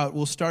read about.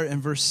 We'll start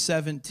in verse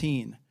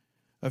 17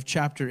 of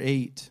chapter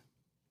 8.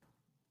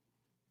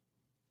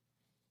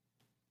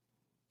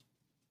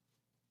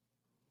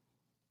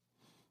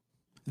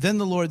 Then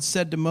the Lord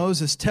said to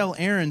Moses, "Tell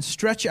Aaron,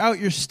 stretch out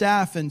your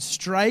staff and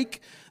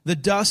strike the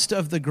dust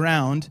of the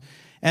ground,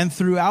 and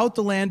throughout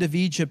the land of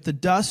Egypt the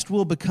dust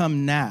will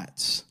become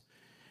gnats."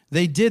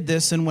 They did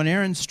this, and when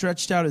Aaron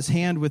stretched out his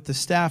hand with the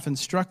staff and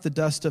struck the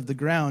dust of the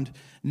ground,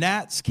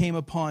 gnats came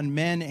upon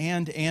men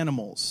and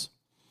animals.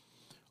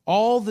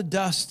 All the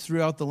dust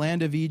throughout the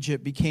land of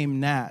Egypt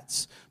became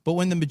gnats. But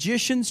when the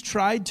magicians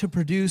tried to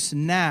produce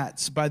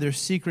gnats by their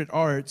secret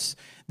arts,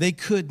 they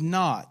could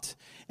not.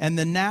 And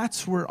the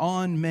gnats were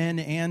on men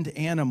and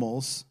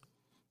animals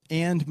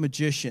and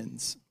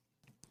magicians.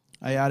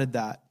 I added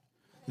that.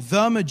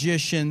 The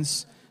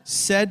magicians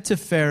said to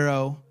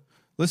Pharaoh,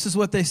 this is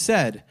what they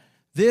said,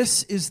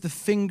 "This is the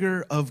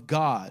finger of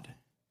God."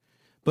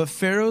 But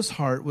Pharaoh's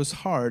heart was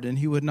hard, and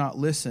he would not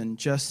listen,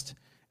 just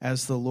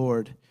as the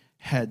Lord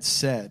had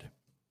said.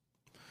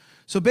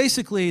 So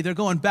basically, they're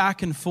going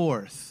back and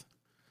forth.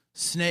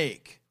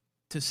 Snake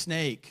to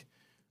snake,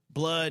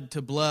 blood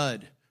to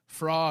blood,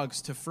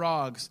 frogs to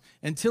frogs,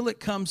 until it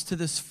comes to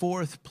this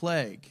 4th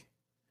plague.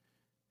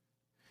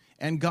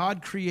 And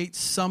God creates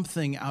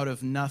something out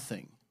of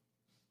nothing.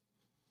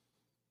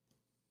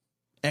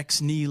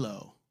 Ex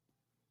nihilo.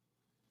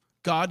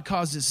 God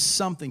causes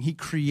something. He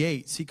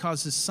creates. He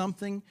causes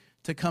something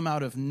to come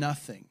out of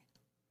nothing.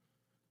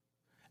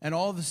 And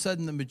all of a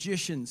sudden the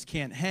magicians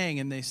can't hang,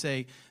 and they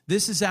say,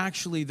 this is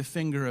actually the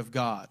finger of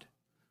God.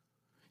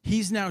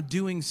 He's now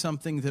doing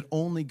something that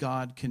only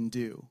God can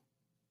do.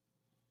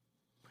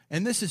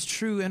 And this is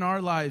true in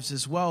our lives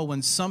as well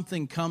when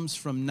something comes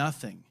from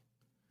nothing.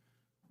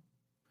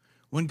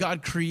 when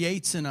God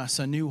creates in us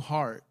a new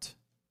heart,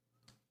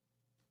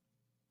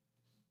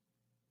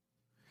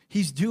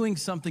 He's doing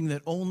something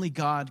that only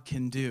God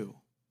can do.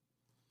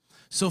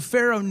 So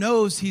Pharaoh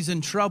knows he's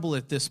in trouble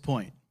at this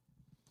point.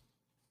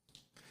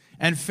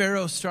 And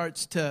Pharaoh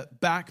starts to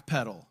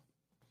backpedal.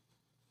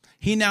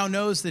 He now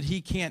knows that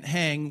he can't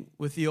hang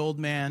with the old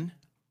man.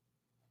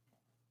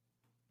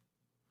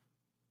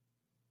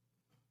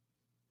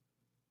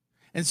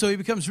 And so he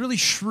becomes really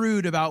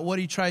shrewd about what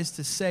he tries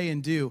to say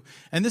and do.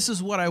 And this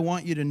is what I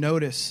want you to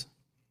notice.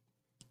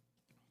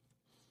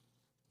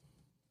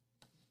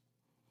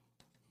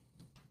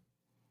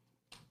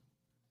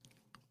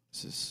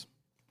 This is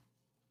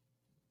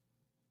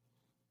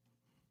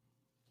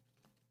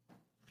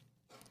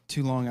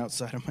too long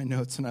outside of my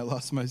notes and I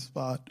lost my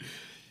spot.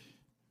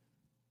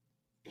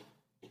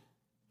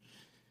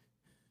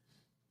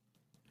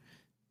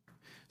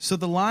 So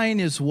the line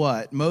is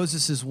what?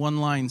 Moses'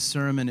 one-line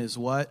sermon is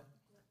what?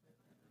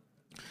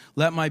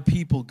 Let my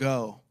people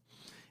go.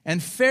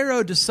 And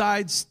Pharaoh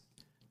decides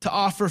to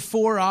offer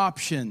 4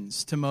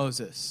 options to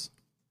Moses.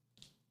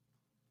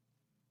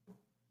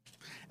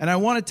 And I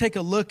want to take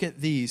a look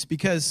at these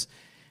because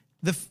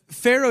the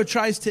Pharaoh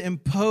tries to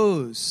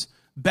impose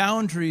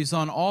boundaries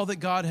on all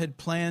that God had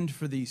planned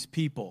for these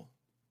people.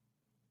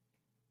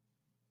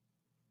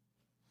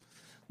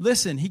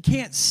 Listen, he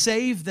can't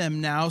save them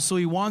now, so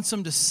he wants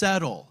them to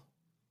settle.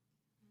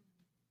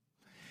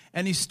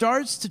 And he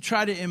starts to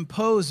try to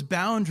impose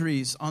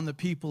boundaries on the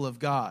people of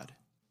God.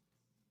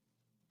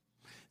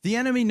 The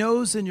enemy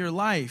knows in your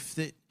life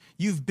that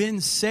you've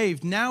been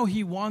saved. Now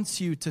he wants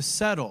you to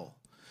settle.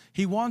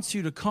 He wants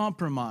you to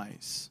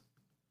compromise.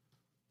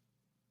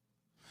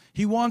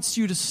 He wants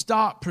you to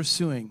stop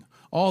pursuing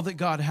all that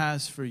God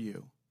has for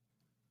you.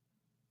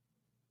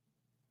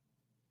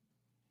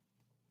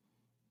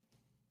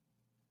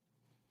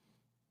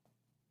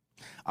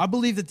 I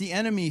believe that the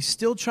enemy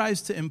still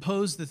tries to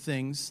impose the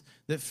things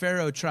that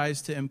Pharaoh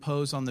tries to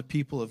impose on the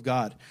people of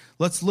God.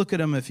 Let's look at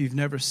them if you've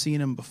never seen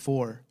them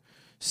before.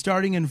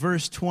 Starting in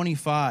verse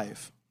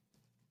 25.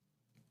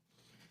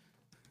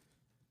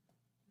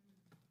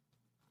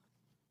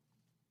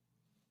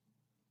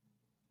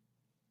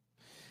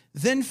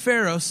 Then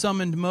Pharaoh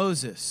summoned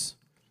Moses.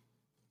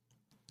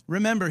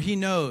 Remember, he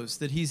knows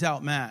that he's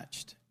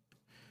outmatched.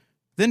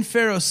 Then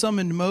Pharaoh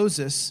summoned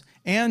Moses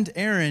and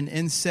Aaron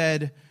and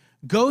said,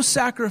 "Go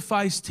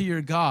sacrifice to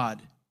your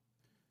God,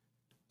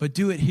 but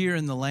do it here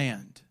in the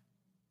land."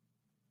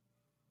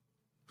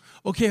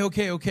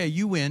 Okay,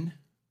 you win.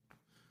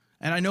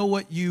 And I know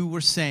what you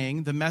were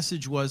saying. The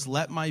message was,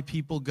 let my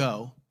people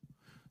go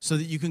so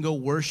that you can go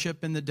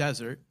worship in the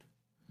desert.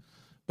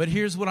 But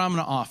here's what I'm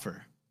going to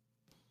offer.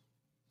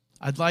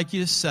 I'd like you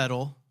to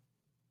settle.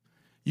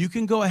 You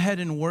can go ahead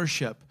and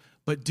worship,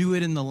 but do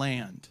it in the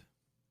land.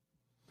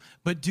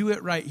 But do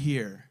it right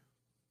here.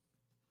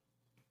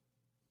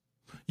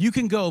 You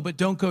can go, but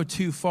don't go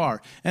too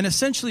far. And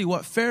essentially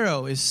what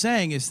Pharaoh is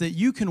saying is that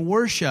you can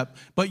worship,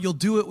 but you'll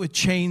do it with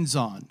chains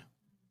on.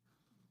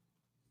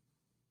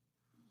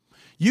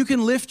 You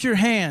can lift your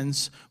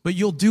hands, but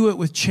you'll do it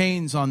with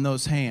chains on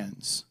those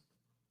hands.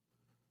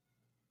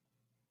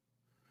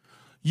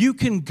 You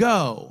can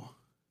go,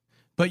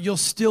 but you'll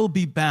still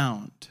be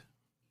bound.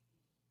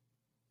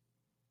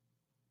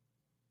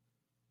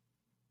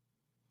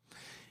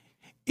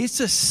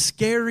 It's a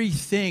scary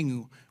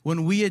thing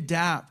when we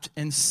adapt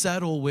and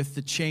settle with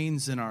the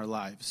chains in our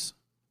lives.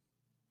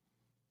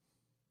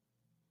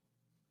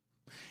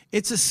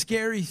 It's a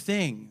scary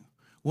thing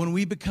when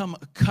we become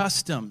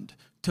accustomed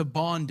to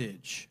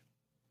bondage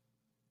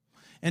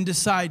and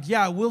decide,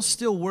 yeah, we'll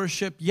still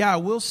worship, yeah,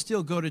 we'll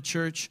still go to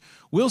church,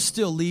 we'll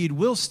still lead,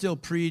 we'll still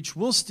preach,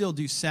 we'll still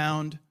do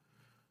sound,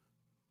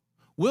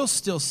 we'll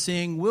still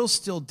sing, we'll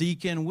still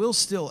deacon, we'll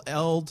still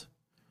eld,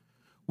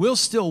 we'll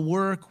still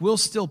work, we'll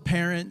still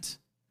parent,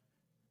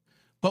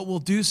 but we'll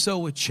do so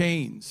with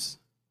chains.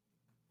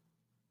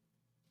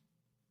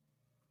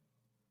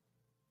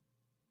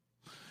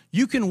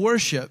 You can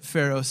worship,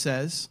 Pharaoh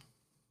says,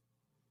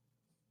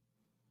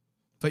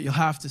 but you'll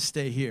have to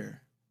stay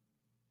here.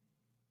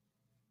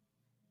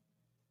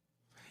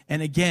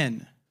 And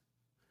again,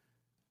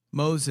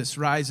 Moses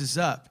rises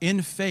up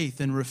in faith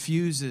and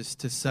refuses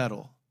to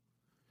settle.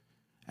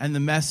 And the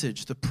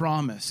message, the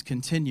promise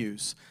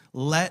continues,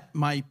 let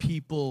my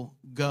people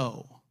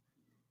go.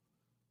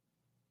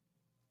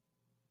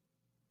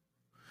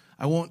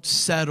 I won't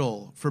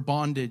settle for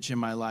bondage in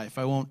my life.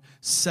 I won't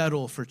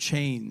settle for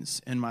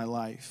chains in my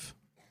life.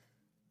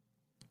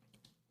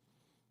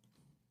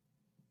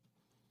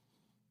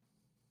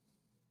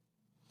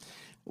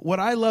 What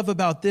I love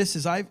about this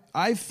is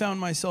I've found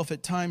myself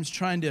at times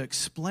trying to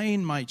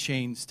explain my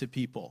chains to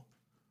people.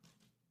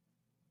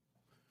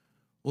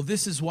 Well,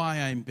 this is why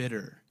I'm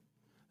bitter.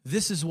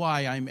 This is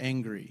why I'm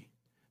angry.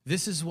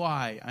 This is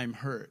why I'm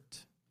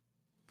hurt.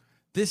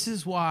 This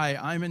is why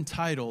I'm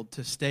entitled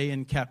to stay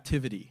in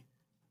captivity.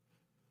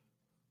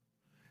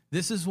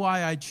 This is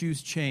why I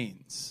choose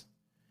chains.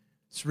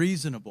 It's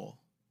reasonable.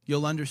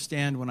 You'll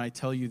understand when I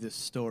tell you this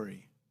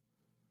story.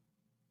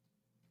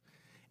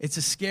 It's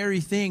a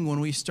scary thing when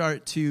we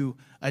start to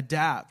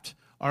adapt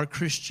our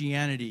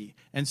Christianity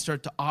and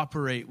start to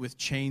operate with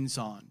chains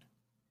on.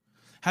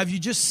 Have you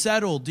just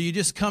settled? Do you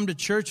just come to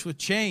church with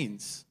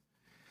chains?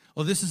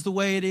 Oh, this is the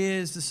way it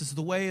is. This is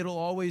the way it'll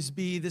always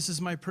be. This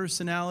is my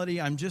personality.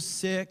 I'm just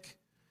sick.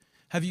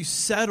 Have you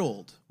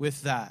settled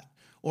with that?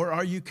 Or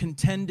are you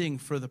contending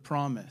for the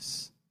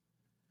promise?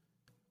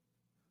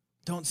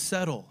 Don't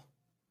settle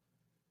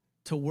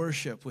to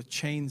worship with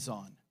chains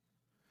on.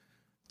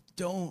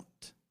 Don't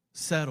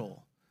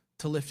settle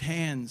to lift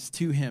hands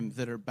to him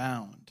that are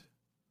bound.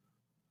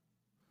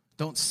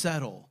 Don't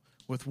settle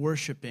with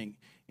worshiping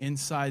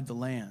inside the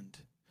land.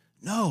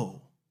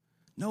 No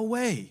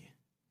way.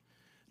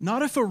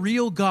 Not if a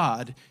real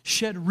God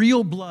shed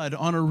real blood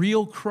on a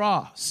real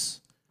cross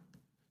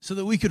so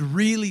that we could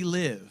really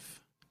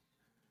live.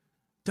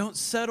 Don't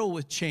settle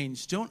with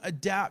change. Don't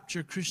adapt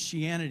your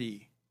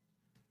Christianity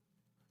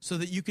so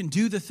that you can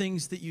do the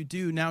things that you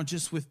do now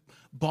just with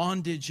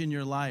bondage in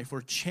your life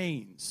or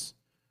chains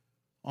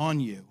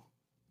on you.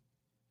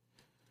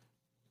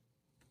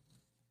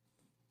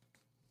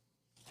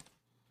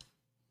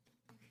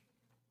 I'm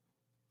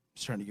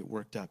just trying to get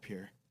worked up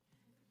here.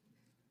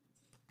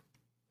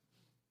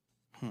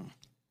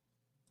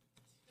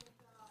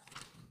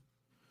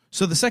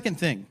 So the second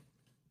thing,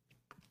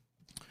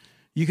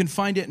 you can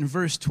find it in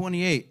verse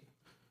 28.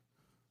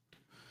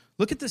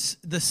 Look at this,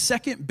 the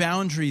second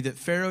boundary that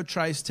Pharaoh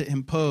tries to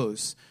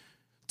impose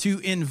to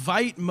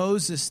invite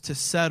Moses to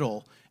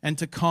settle and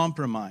to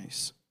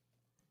compromise.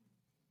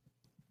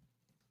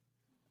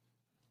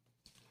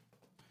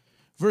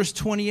 Verse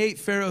 28,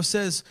 Pharaoh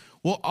says,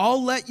 well,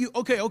 I'll let you,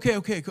 okay.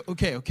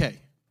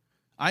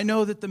 I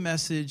know that the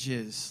message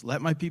is,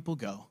 let my people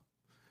go.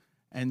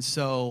 And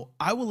so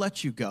I will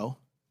let you go.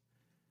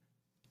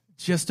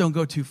 Just don't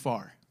go too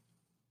far.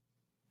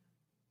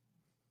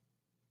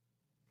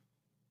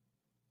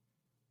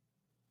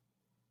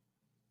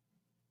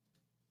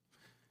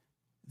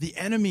 The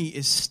enemy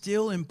is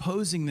still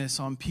imposing this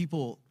on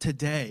people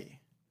today.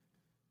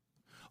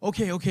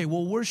 Okay,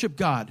 we'll worship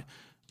God,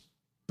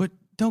 but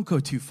don't go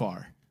too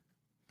far.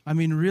 I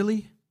mean,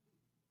 really?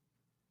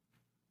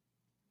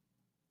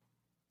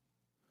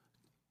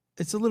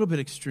 It's a little bit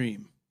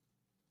extreme.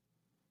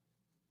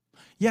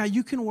 Yeah,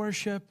 you can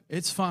worship,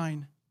 it's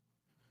fine,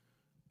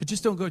 but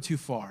just don't go too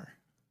far.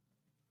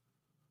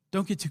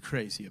 Don't get too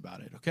crazy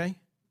about it, okay?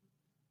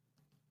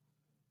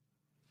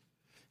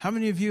 How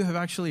many of you have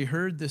actually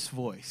heard this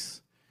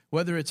voice?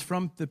 Whether it's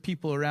from the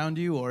people around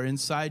you or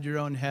inside your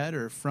own head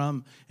or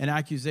from an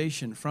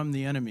accusation from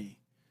the enemy.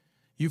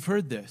 You've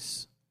heard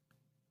this.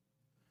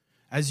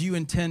 As you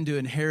intend to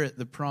inherit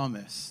the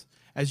promise,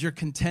 as you're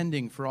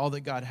contending for all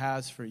that God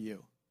has for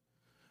you.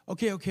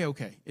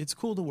 Okay. It's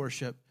cool to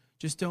worship.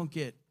 Just don't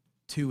get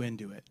too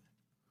into it.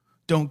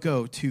 Don't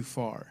go too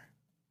far.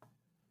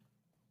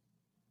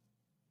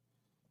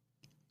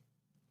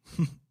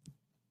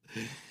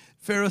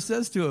 Pharaoh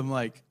says to him,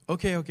 like,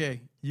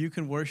 okay, you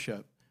can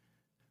worship.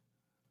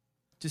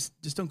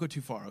 Just don't go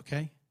too far,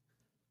 okay?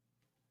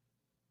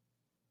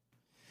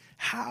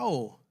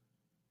 How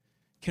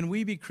can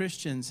we be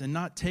Christians and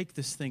not take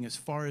this thing as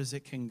far as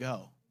it can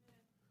go?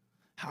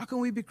 How can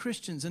we be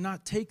Christians and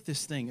not take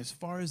this thing as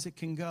far as it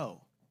can go?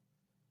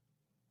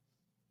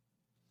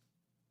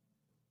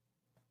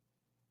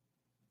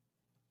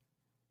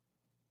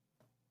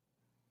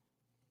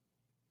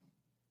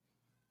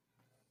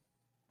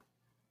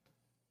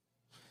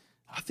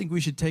 I think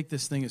we should take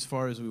this thing as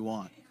far as we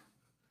want.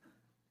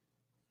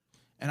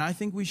 And I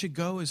think we should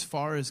go as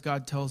far as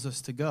God tells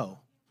us to go.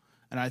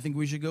 And I think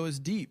we should go as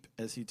deep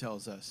as he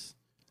tells us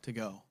to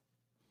go.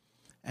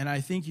 And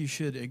I think you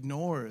should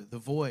ignore the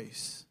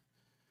voice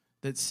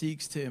that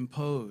seeks to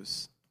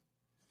impose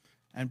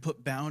and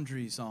put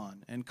boundaries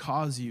on and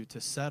cause you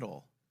to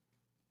settle.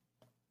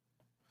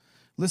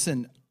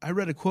 Listen, I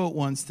read a quote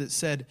once that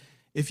said,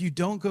 if you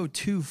don't go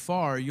too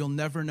far, you'll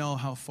never know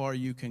how far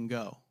you can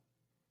go.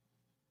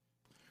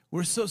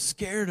 We're so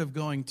scared of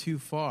going too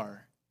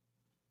far.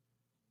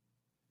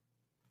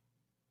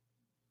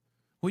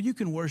 Well, you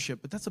can worship,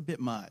 but that's a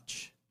bit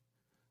much.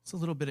 It's a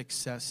little bit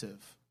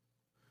excessive.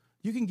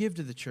 You can give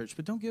to the church,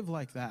 but don't give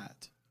like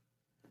that.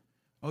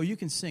 Oh, you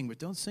can sing, but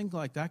don't sing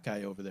like that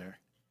guy over there.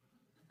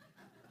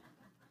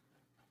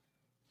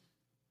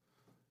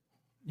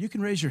 You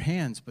can raise your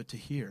hands, but to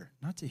hear,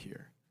 not to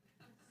hear.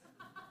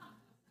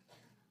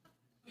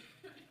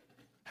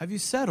 Have you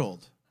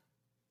settled?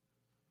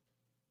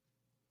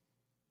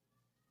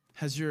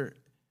 Has your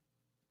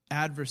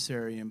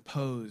adversary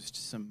imposed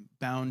some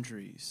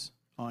boundaries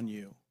on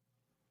you?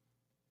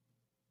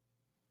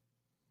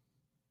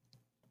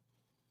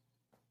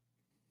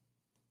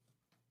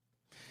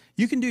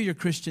 You can do your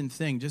Christian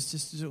thing.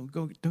 Just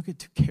don't get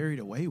too carried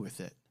away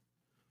with it.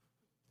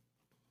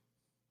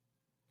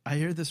 I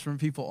hear this from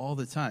people all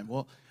the time.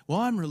 Well,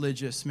 I'm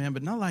religious, man,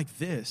 but not like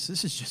this.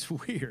 This is just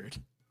weird.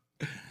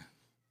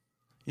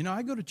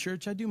 I go to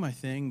church, I do my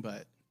thing,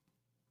 but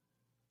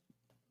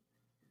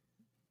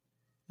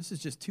this is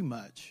just too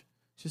much.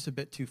 It's just a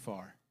bit too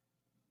far.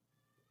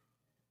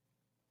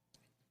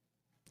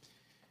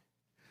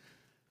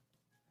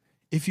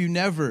 If you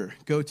never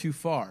go too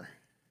far,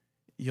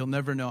 you'll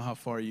never know how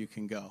far you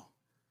can go.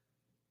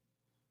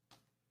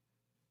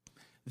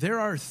 There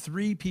are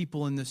 3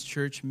 people in this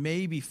church,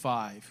 maybe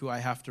 5, who I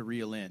have to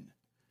reel in.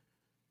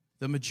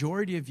 The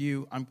majority of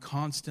you, I'm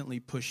constantly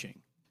pushing.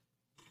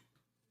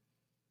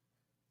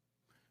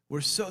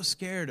 We're so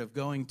scared of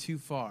going too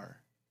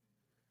far.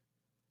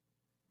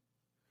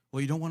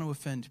 Well, you don't want to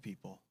offend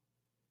people.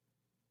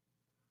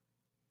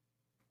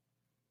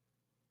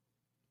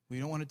 We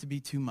don't want it to be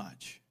too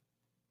much.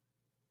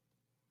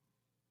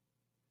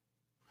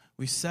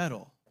 We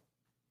settle.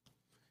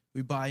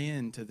 We buy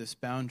into this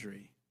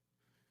boundary.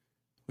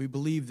 We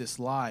believe this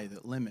lie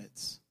that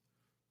limits.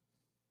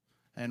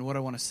 And what I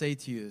want to say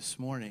to you this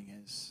morning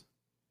is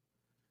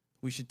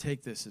we should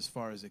take this as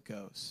far as it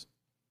goes.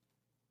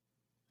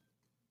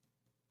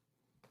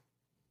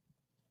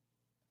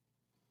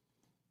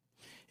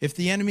 If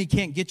the enemy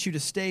can't get you to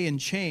stay in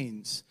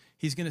chains,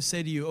 he's going to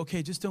say to you,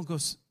 okay, just don't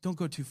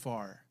go too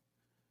far.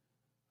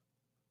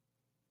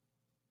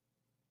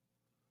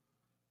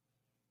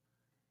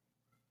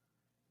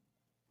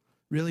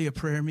 Really, a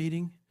prayer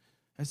meeting?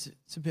 It's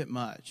a bit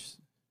much.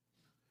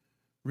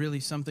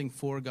 Really, something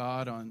for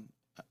God on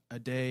a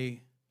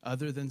day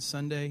other than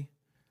Sunday?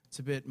 It's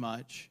a bit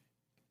much.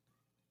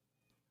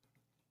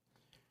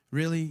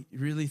 Really, you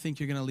really think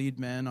you're going to lead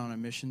men on a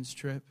missions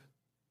trip?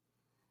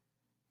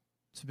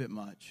 It's a bit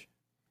much.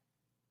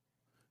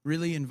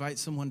 Really invite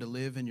someone to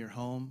live in your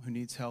home who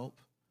needs help?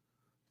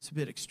 It's a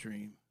bit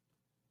extreme.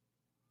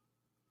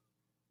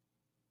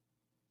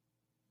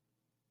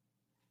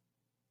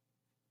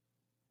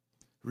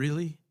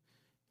 Really?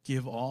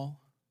 Give all?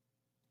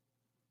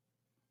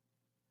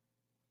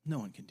 No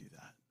one can do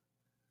that.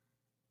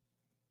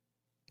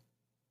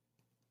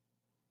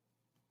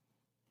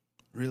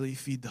 Really?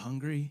 Feed the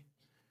hungry?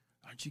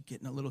 Aren't you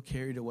getting a little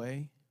carried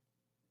away?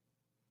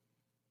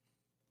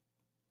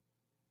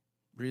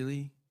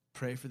 Really?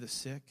 Pray for the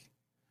sick?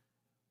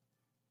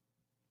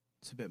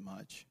 It's a bit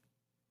much.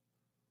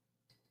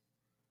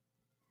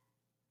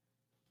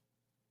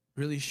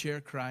 Really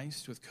share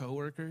Christ with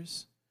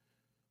coworkers?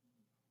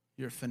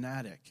 You're a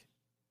fanatic.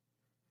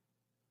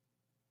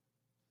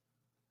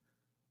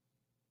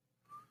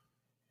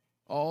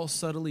 All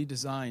subtly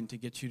designed to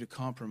get you to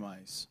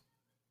compromise.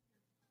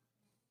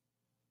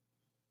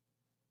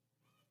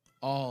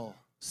 All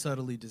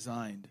subtly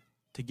designed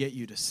to get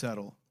you to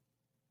settle.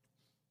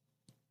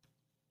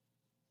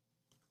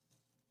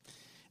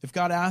 If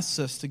God asks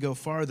us to go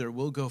farther,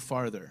 we'll go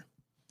farther.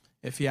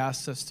 If he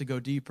asks us to go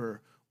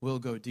deeper, we'll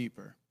go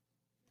deeper.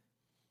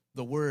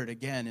 The word,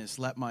 again, is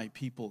let my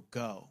people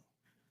go.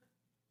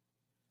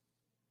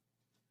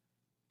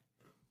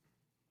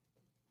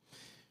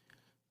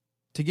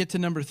 To get to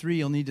number 3,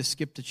 you'll need to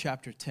skip to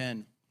chapter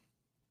 10.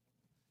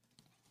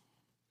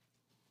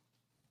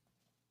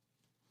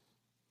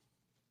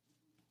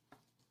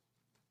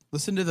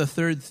 Listen to the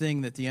third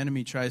thing that the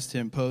enemy tries to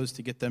impose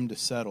to get them to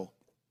settle.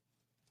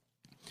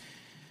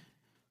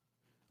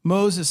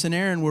 Moses and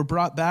Aaron were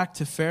brought back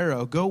to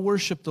Pharaoh. Go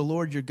worship the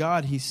Lord your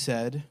God, he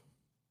said.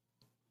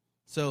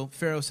 So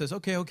Pharaoh says,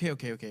 okay.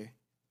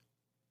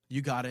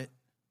 You got it.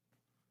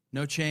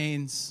 No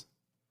chains.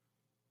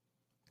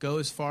 Go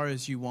as far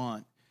as you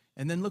want.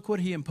 And then look what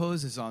he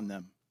imposes on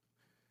them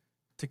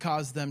to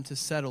cause them to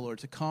settle or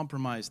to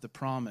compromise the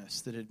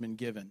promise that had been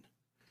given.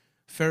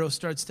 Pharaoh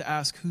starts to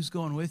ask, who's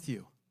going with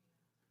you?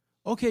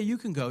 Okay, you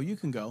can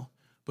go,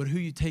 but who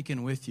you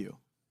taking with you?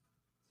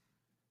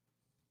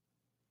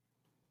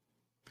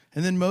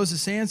 And then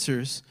Moses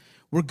answers,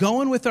 we're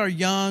going with our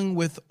young,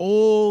 with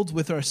old,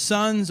 with our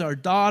sons, our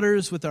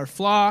daughters, with our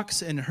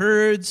flocks and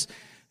herds,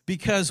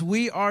 because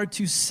we are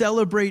to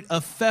celebrate a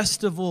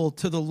festival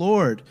to the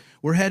Lord.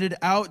 We're headed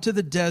out to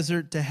the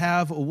desert to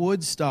have a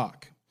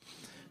Woodstock.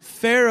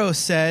 Pharaoh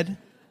said,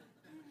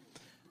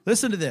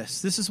 listen to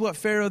this. This is what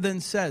Pharaoh then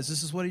says.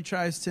 This is what he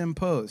tries to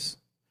impose.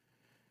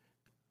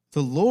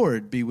 The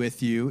Lord be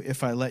with you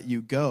if I let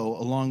you go,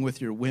 along with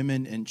your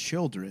women and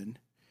children.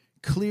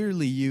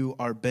 Clearly you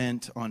are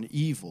bent on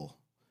evil.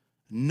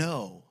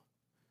 No,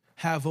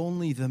 have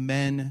only the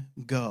men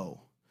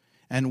go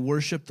and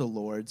worship the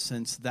Lord,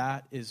 since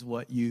that is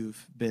what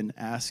you've been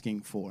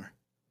asking for.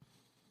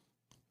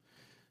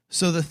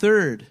 So the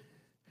third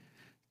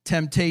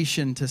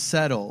temptation to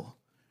settle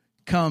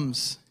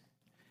comes,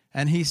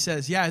 and he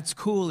says, yeah, it's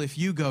cool if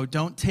you go.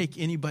 Don't take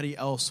anybody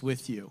else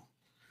with you.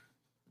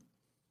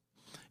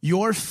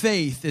 Your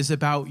faith is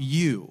about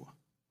you.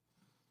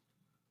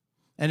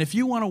 And if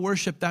you want to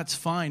worship, that's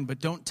fine, but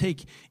don't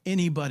take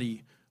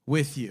anybody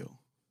with you.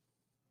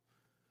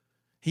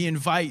 He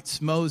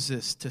invites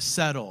Moses to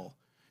settle,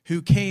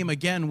 who came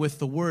again with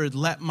the word,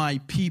 let my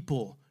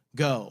people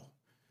go.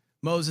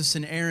 Moses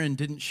and Aaron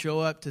didn't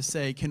show up to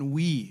say, can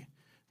we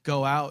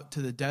go out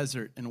to the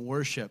desert and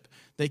worship?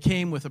 They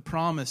came with a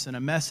promise and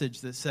a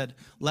message that said,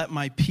 let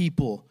my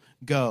people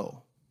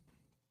go.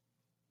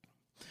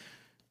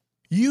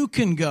 You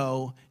can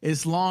go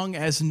as long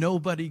as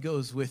nobody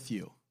goes with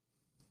you.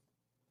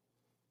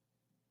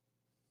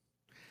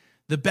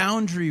 The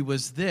boundary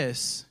was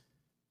this: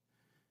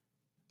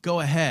 go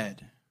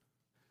ahead.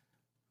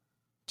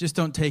 Just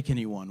don't take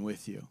anyone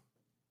with you.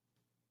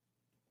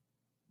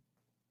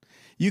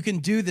 You can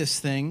do this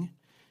thing,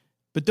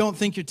 but don't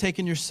think you're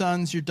taking your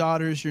sons, your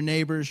daughters, your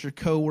neighbors, your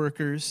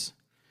co-workers.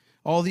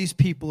 All these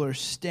people are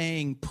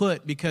staying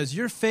put because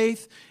your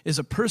faith is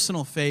a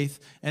personal faith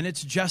and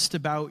it's just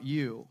about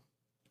you.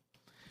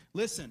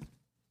 Listen,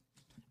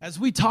 as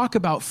we talk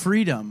about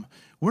freedom,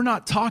 we're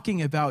not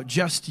talking about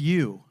just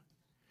you.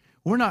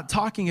 We're not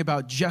talking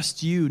about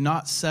just you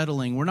not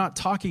settling. We're not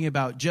talking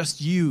about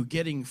just you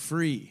getting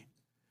free.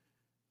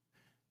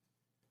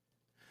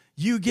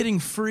 You getting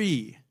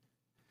free,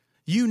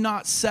 you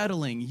not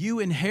settling, you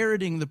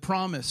inheriting the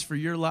promise for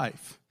your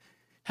life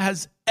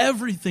has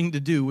everything to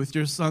do with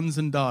your sons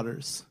and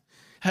daughters,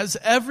 has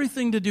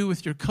everything to do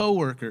with your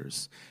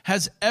coworkers,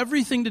 has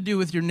everything to do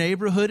with your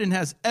neighborhood, and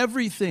has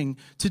everything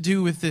to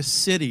do with this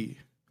city.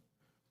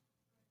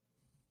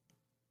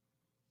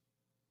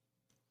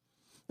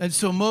 And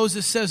so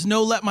Moses says,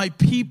 no, let my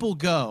people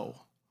go.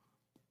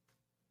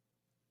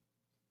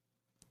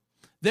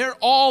 They're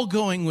all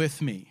going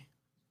with me.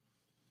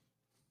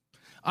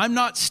 I'm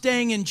not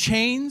staying in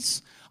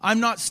chains.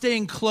 I'm not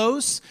staying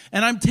close.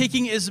 And I'm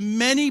taking as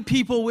many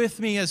people with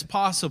me as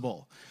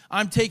possible.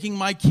 I'm taking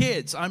my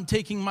kids. I'm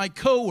taking my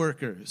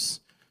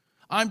coworkers.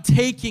 I'm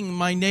taking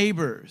my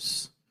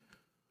neighbors.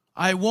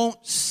 I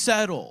won't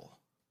settle.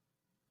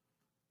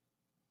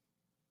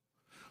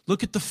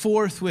 Look at the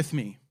fourth with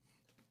me.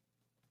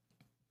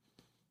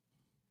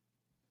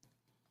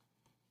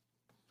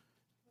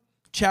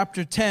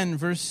 Chapter 10,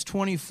 verse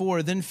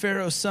 24, then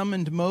Pharaoh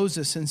summoned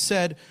Moses and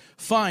said,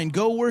 fine,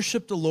 go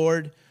worship the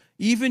Lord.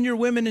 Even your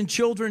women and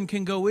children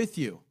can go with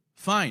you.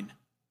 Fine.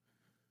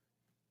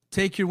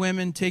 Take your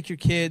women, take your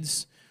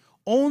kids.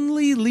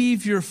 Only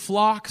leave your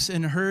flocks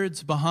and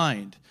herds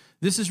behind.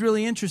 This is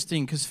really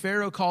interesting because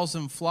Pharaoh calls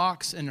them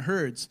flocks and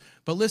herds.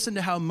 But listen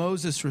to how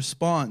Moses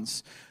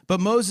responds. But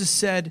Moses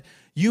said,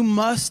 you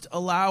must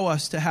allow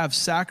us to have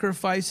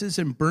sacrifices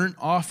and burnt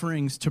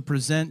offerings to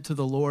present to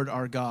the Lord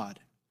our God.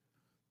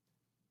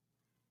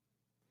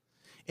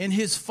 In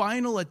his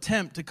final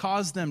attempt to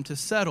cause them to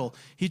settle,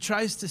 he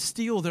tries to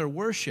steal their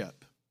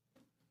worship.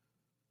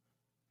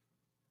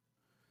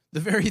 The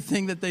very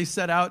thing that they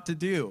set out to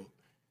do.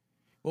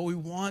 Well, we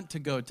want to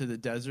go to the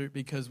desert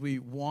because we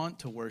want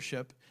to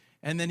worship.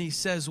 And then he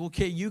says,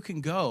 okay, you can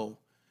go.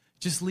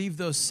 Just leave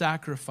those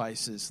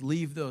sacrifices.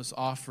 Leave those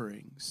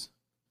offerings.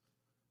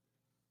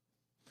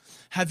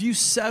 Have you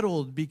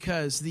settled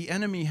because the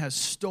enemy has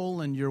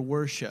stolen your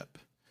worship?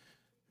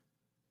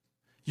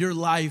 Your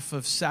life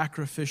of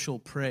sacrificial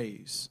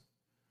praise?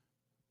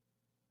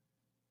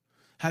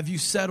 Have you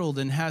settled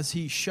and has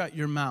he shut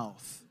your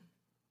mouth?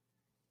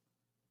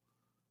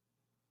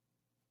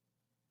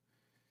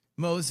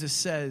 Moses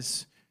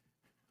says,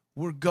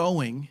 we're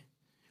going.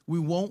 We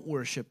won't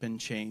worship in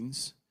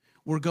chains.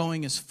 We're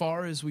going as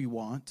far as we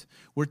want.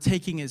 We're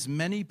taking as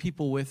many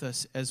people with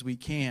us as we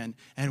can,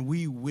 and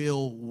we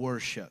will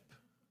worship.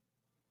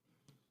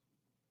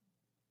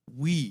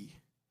 We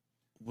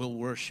will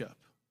worship.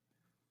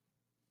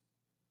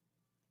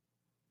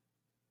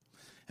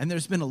 And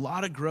there's been a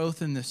lot of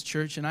growth in this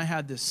church, and I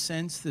had this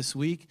sense this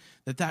week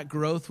that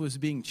growth was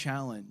being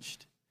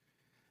challenged,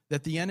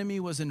 that the enemy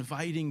was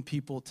inviting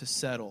people to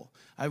settle.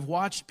 I've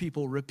watched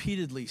people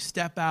repeatedly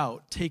step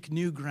out, take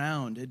new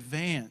ground,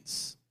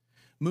 advance,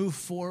 move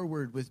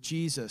forward with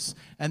Jesus,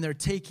 and they're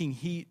taking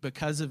heat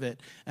because of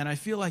it. And I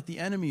feel like the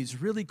enemy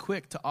is really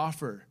quick to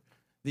offer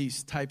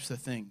these types of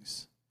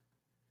things.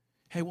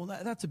 Hey, well,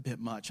 that's a bit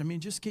much. I mean,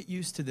 just get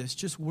used to this.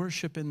 Just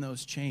worship in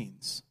those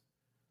chains.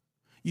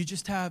 You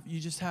just have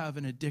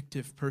an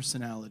addictive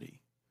personality.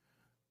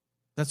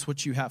 That's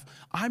what you have.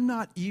 I'm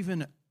not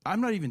even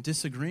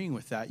disagreeing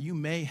with that. You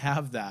may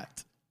have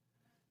that.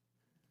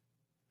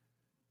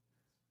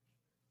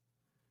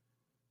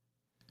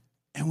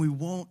 And we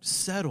won't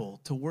settle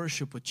to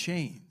worship with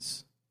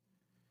chains.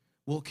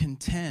 We'll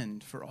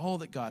contend for all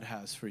that God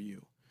has for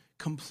you.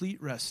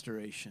 Complete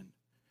restoration,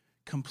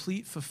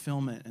 complete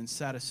fulfillment and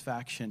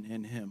satisfaction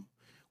in him.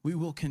 We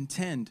will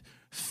contend.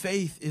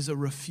 Faith is a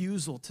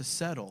refusal to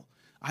settle.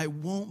 I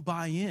won't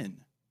buy in.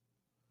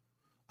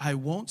 I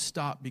won't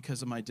stop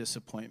because of my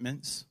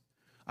disappointments.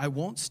 I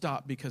won't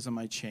stop because of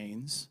my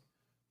chains.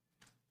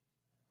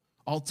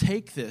 I'll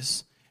take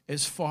this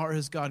as far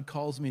as God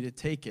calls me to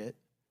take it.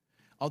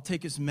 I'll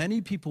take as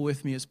many people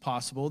with me as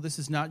possible. This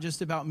is not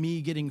just about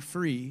me getting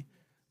free.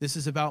 This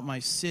is about my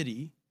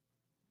city.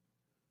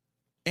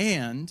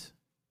 And,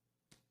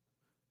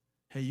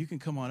 hey, you can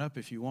come on up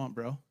if you want,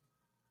 bro.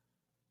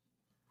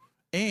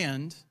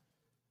 And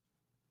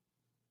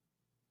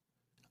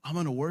I'm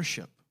going to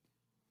worship.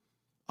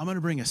 I'm going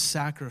to bring a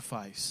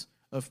sacrifice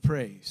of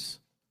praise.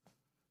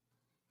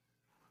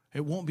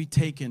 It won't be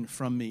taken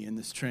from me in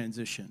this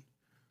transition.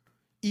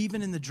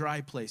 Even in the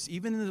dry place,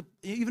 even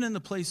in the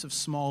place of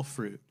small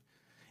fruit,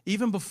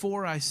 even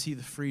before I see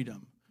the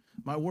freedom,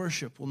 my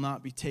worship will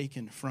not be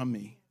taken from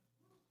me.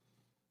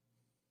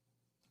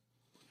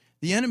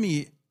 The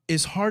enemy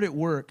is hard at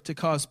work to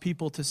cause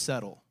people to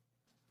settle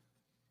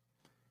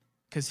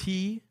because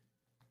he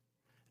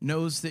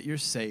knows that you're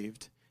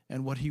saved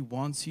And what he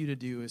wants you to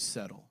do is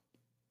settle.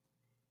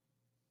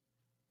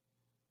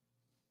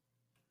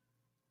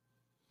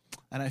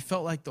 And I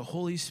felt like the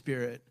Holy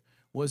Spirit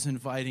was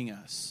inviting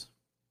us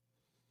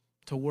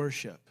to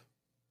worship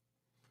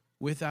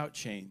without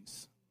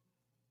chains,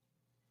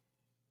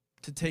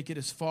 to take it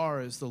as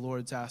far as the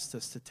Lord's asked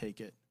us to take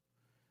it,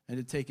 and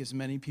to take as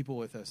many people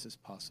with us as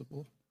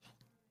possible.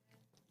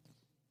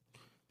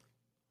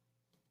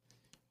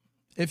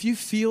 If you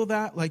feel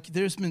that, like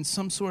there's been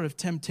some sort of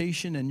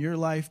temptation in your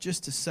life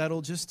just to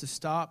settle, just to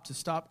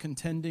stop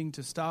contending,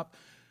 to stop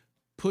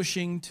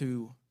pushing,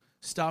 to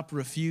stop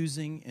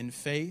refusing in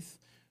faith,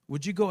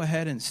 would you go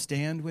ahead and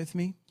stand with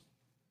me?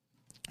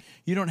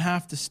 You don't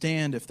have to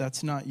stand if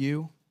that's not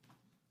you.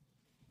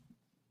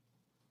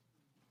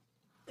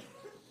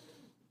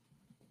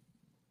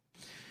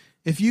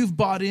 If you've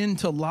bought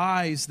into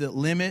lies that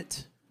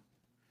limit,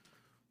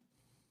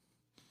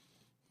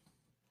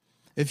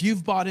 if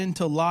you've bought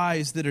into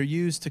lies that are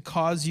used to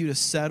cause you to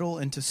settle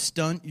and to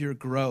stunt your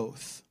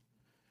growth,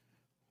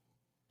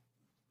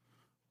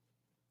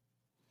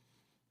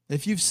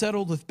 if you've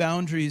settled with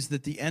boundaries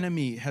that the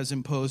enemy has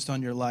imposed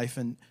on your life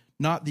and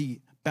not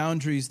the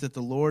boundaries that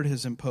the Lord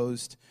has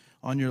imposed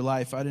on your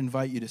life, I'd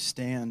invite you to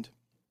stand.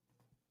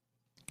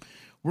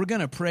 We're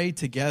going to pray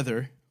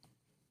together.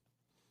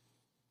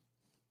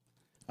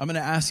 I'm going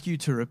to ask you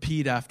to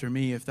repeat after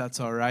me if that's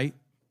all right.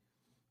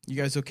 You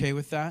guys okay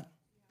with that?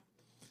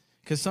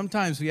 Because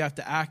sometimes we have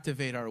to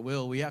activate our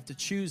will. We have to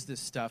choose this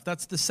stuff.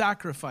 That's the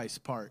sacrifice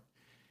part.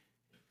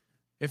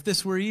 If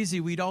this were easy,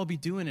 we'd all be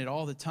doing it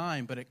all the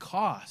time, but it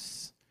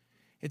costs.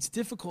 It's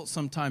difficult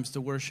sometimes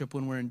to worship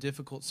when we're in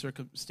difficult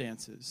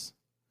circumstances.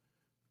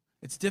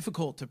 It's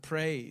difficult to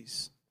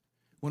praise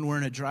when we're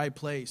in a dry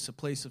place, a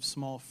place of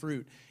small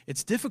fruit.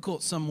 It's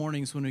difficult some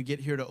mornings when we get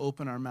here to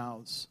open our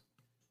mouths.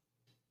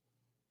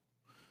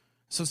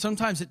 So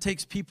sometimes it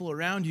takes people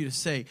around you to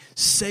say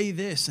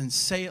this and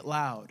say it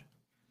loud.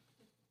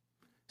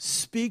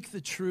 Speak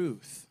the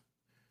truth.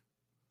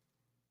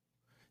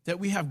 That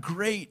we have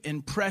great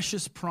and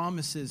precious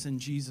promises in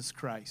Jesus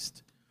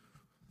Christ.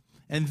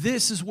 And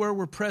this is where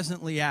we're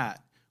presently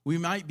at. We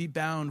might be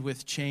bound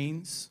with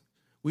chains.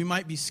 We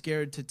might be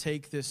scared to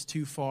take this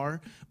too far.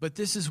 But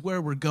this is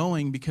where we're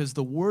going because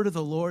the word of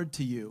the Lord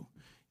to you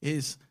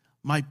is,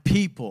 my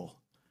people,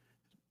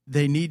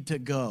 they need to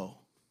go.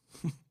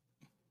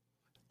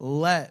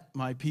 Let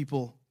my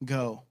people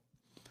go.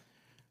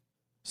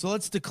 So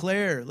let's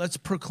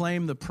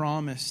proclaim the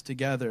promise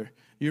together.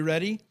 You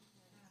ready?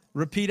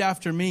 Repeat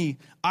after me.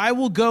 I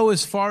will go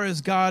as far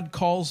as God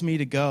calls me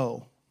to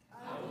go.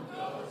 I will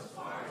go as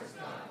far as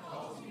God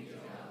calls me to go.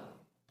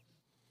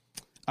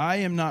 I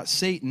am not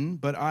Satan,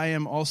 but I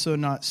am also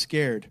not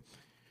scared.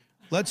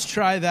 Let's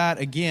try that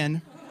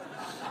again.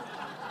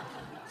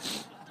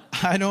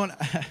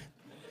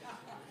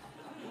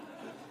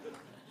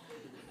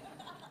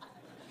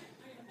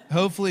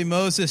 Hopefully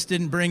Moses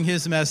didn't bring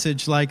his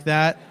message like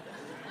that.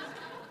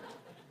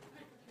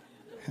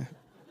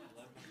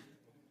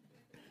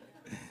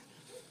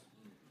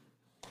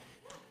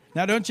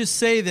 Now, don't just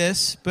say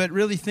this, but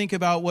really think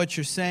about what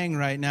you're saying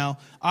right now.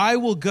 I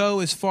will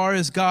go as far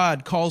as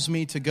God calls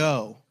me to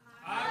go.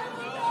 I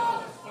will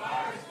go as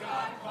far as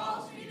God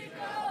calls me to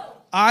go.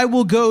 I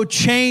will go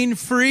chain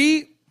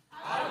free.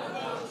 I will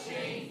go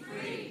chain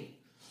free.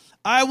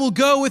 I will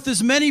go with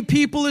as many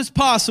people as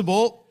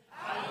possible.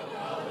 I will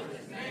go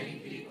with as many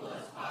people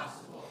as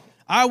possible.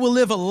 I will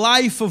live a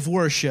life of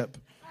worship.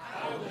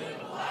 I will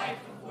live a life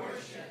of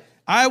worship.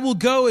 I will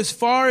go as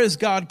far as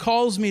God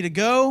calls me to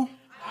go.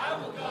 I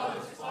will go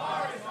as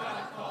far as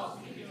God calls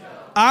me to go.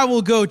 I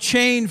will go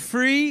chain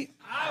free.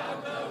 I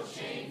will go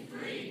chain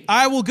free.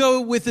 I will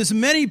go with as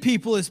many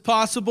people as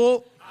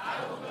possible.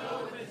 I will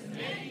go with as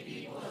many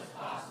people as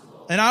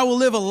possible. And I will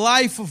live a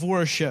life of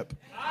worship.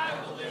 I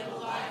will live a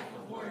life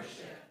of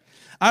worship.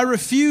 I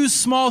refuse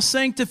small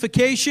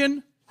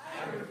sanctification.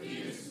 I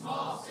refuse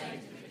small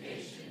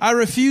sanctification. I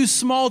refuse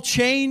small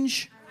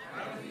change.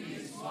 I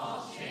refuse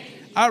small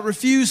change. I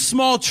refuse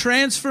small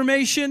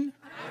transformation.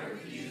 I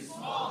refuse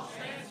small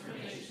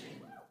transformation.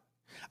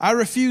 I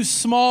refuse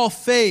small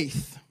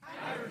faith.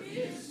 I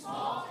refuse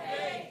small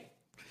faith.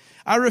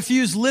 I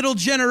refuse little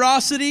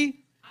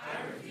generosity.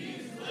 I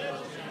refuse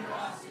little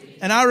generosity.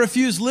 And I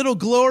refuse little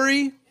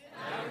glory.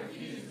 I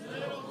refuse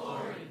little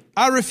glory.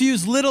 I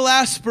refuse little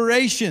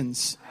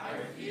aspirations. I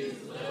refuse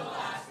little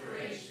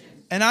aspirations.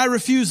 And I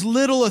refuse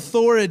little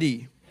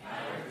authority.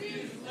 I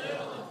refuse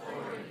little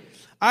authority.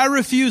 I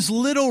refuse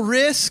little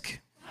risk.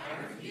 I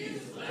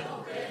refuse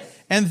little risk.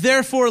 And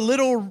therefore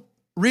little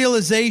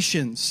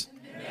realizations.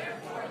 And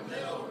therefore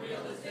little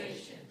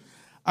realization.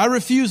 I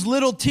refuse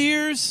little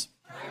tears.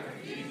 I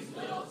refuse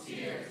little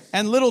tears.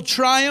 And little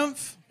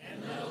triumph.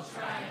 And little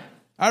triumph.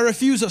 I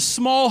refuse a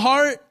small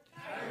heart.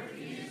 I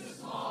refuse a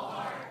small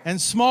heart.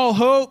 And small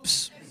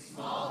hopes. And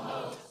small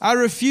hopes. I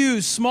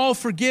refuse small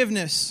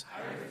forgiveness.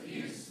 I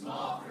refuse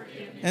small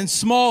forgiveness. And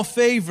small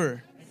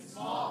favor. And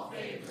small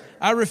favor.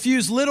 I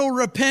refuse little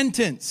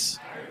repentance.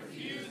 I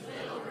refuse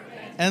little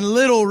repentance. And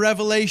little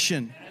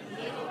revelation. And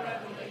little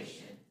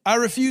revelation. I I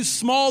refuse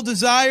small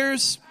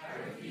desires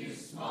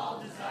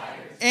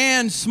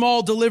and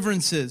small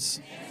deliverances.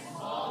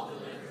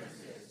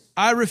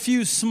 I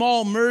refuse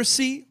small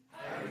mercy.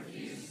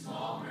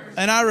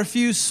 And I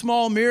refuse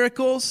small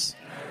miracles.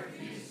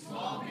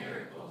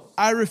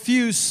 I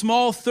refuse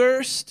small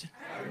thirst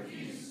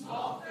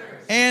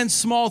and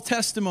small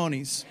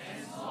testimonies.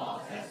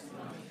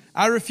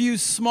 I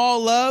refuse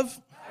small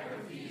love.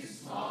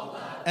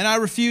 And I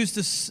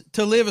refuse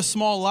to live a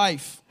small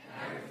life.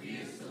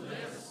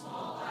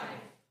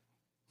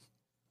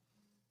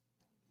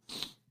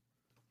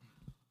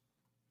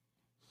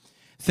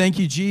 Thank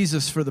you,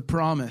 Jesus, for the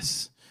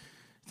promise.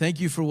 Thank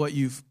you for what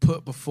you've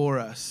put before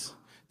us.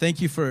 Thank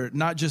you for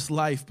not just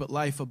life, but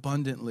life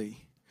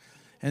abundantly.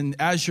 And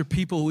as your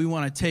people, we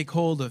want to take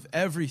hold of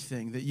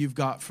everything that you've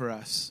got for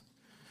us.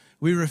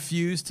 We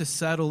refuse to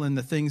settle in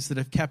the things that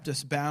have kept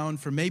us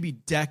bound for maybe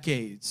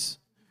decades.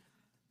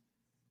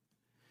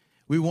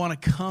 We want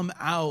to come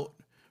out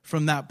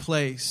from that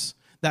place,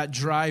 that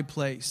dry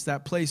place,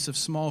 that place of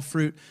small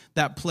fruit,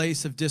 that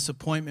place of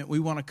disappointment. We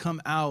want to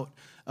come out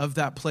of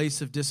that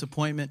place of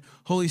disappointment.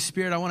 Holy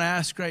Spirit, I want to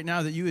ask right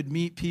now that you would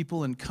meet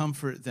people and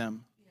comfort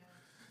them.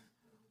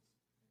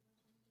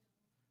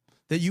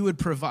 That you would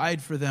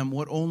provide for them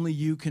what only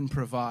you can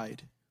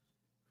provide.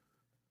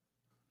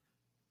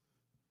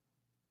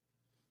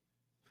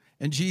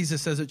 And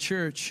Jesus, as a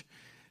church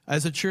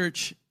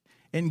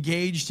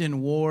engaged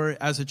in war,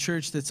 as a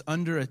church that's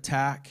under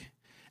attack,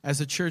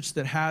 as a church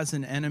that has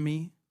an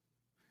enemy,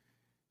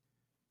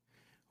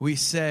 we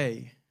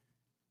say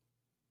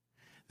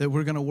that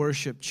we're going to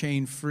worship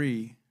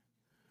chain-free.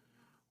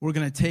 We're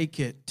going to take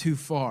it too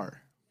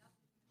far.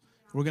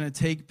 We're going to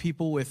take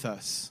people with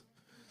us.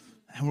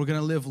 And we're going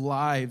to live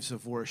lives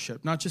of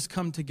worship. Not just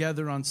come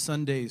together on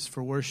Sundays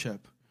for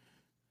worship.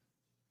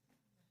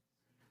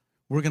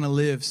 We're going to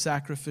live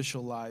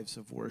sacrificial lives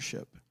of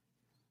worship.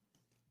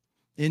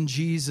 In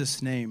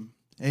Jesus' name,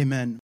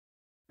 amen.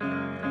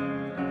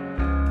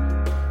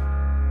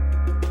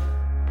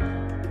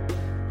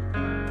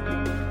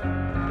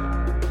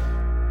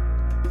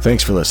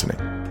 Thanks for listening.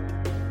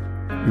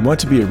 We want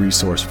to be a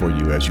resource for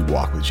you as you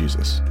walk with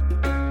Jesus.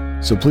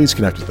 So please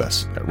connect with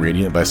us at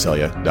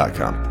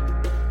radiantvisalia.com.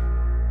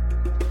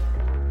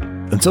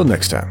 Until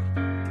next time.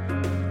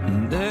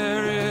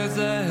 There is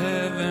a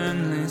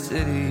heavenly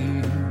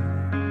city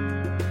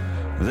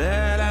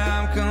that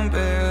I'm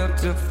compelled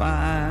to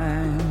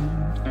find.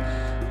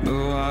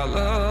 Though I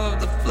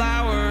love the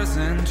flowers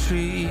and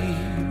trees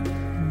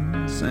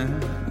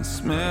and the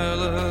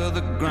smell of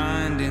the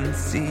grinding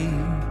sea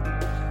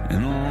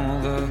and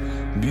all the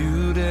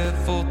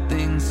beautiful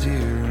things here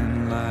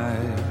in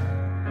life.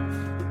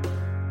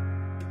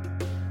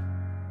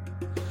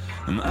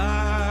 And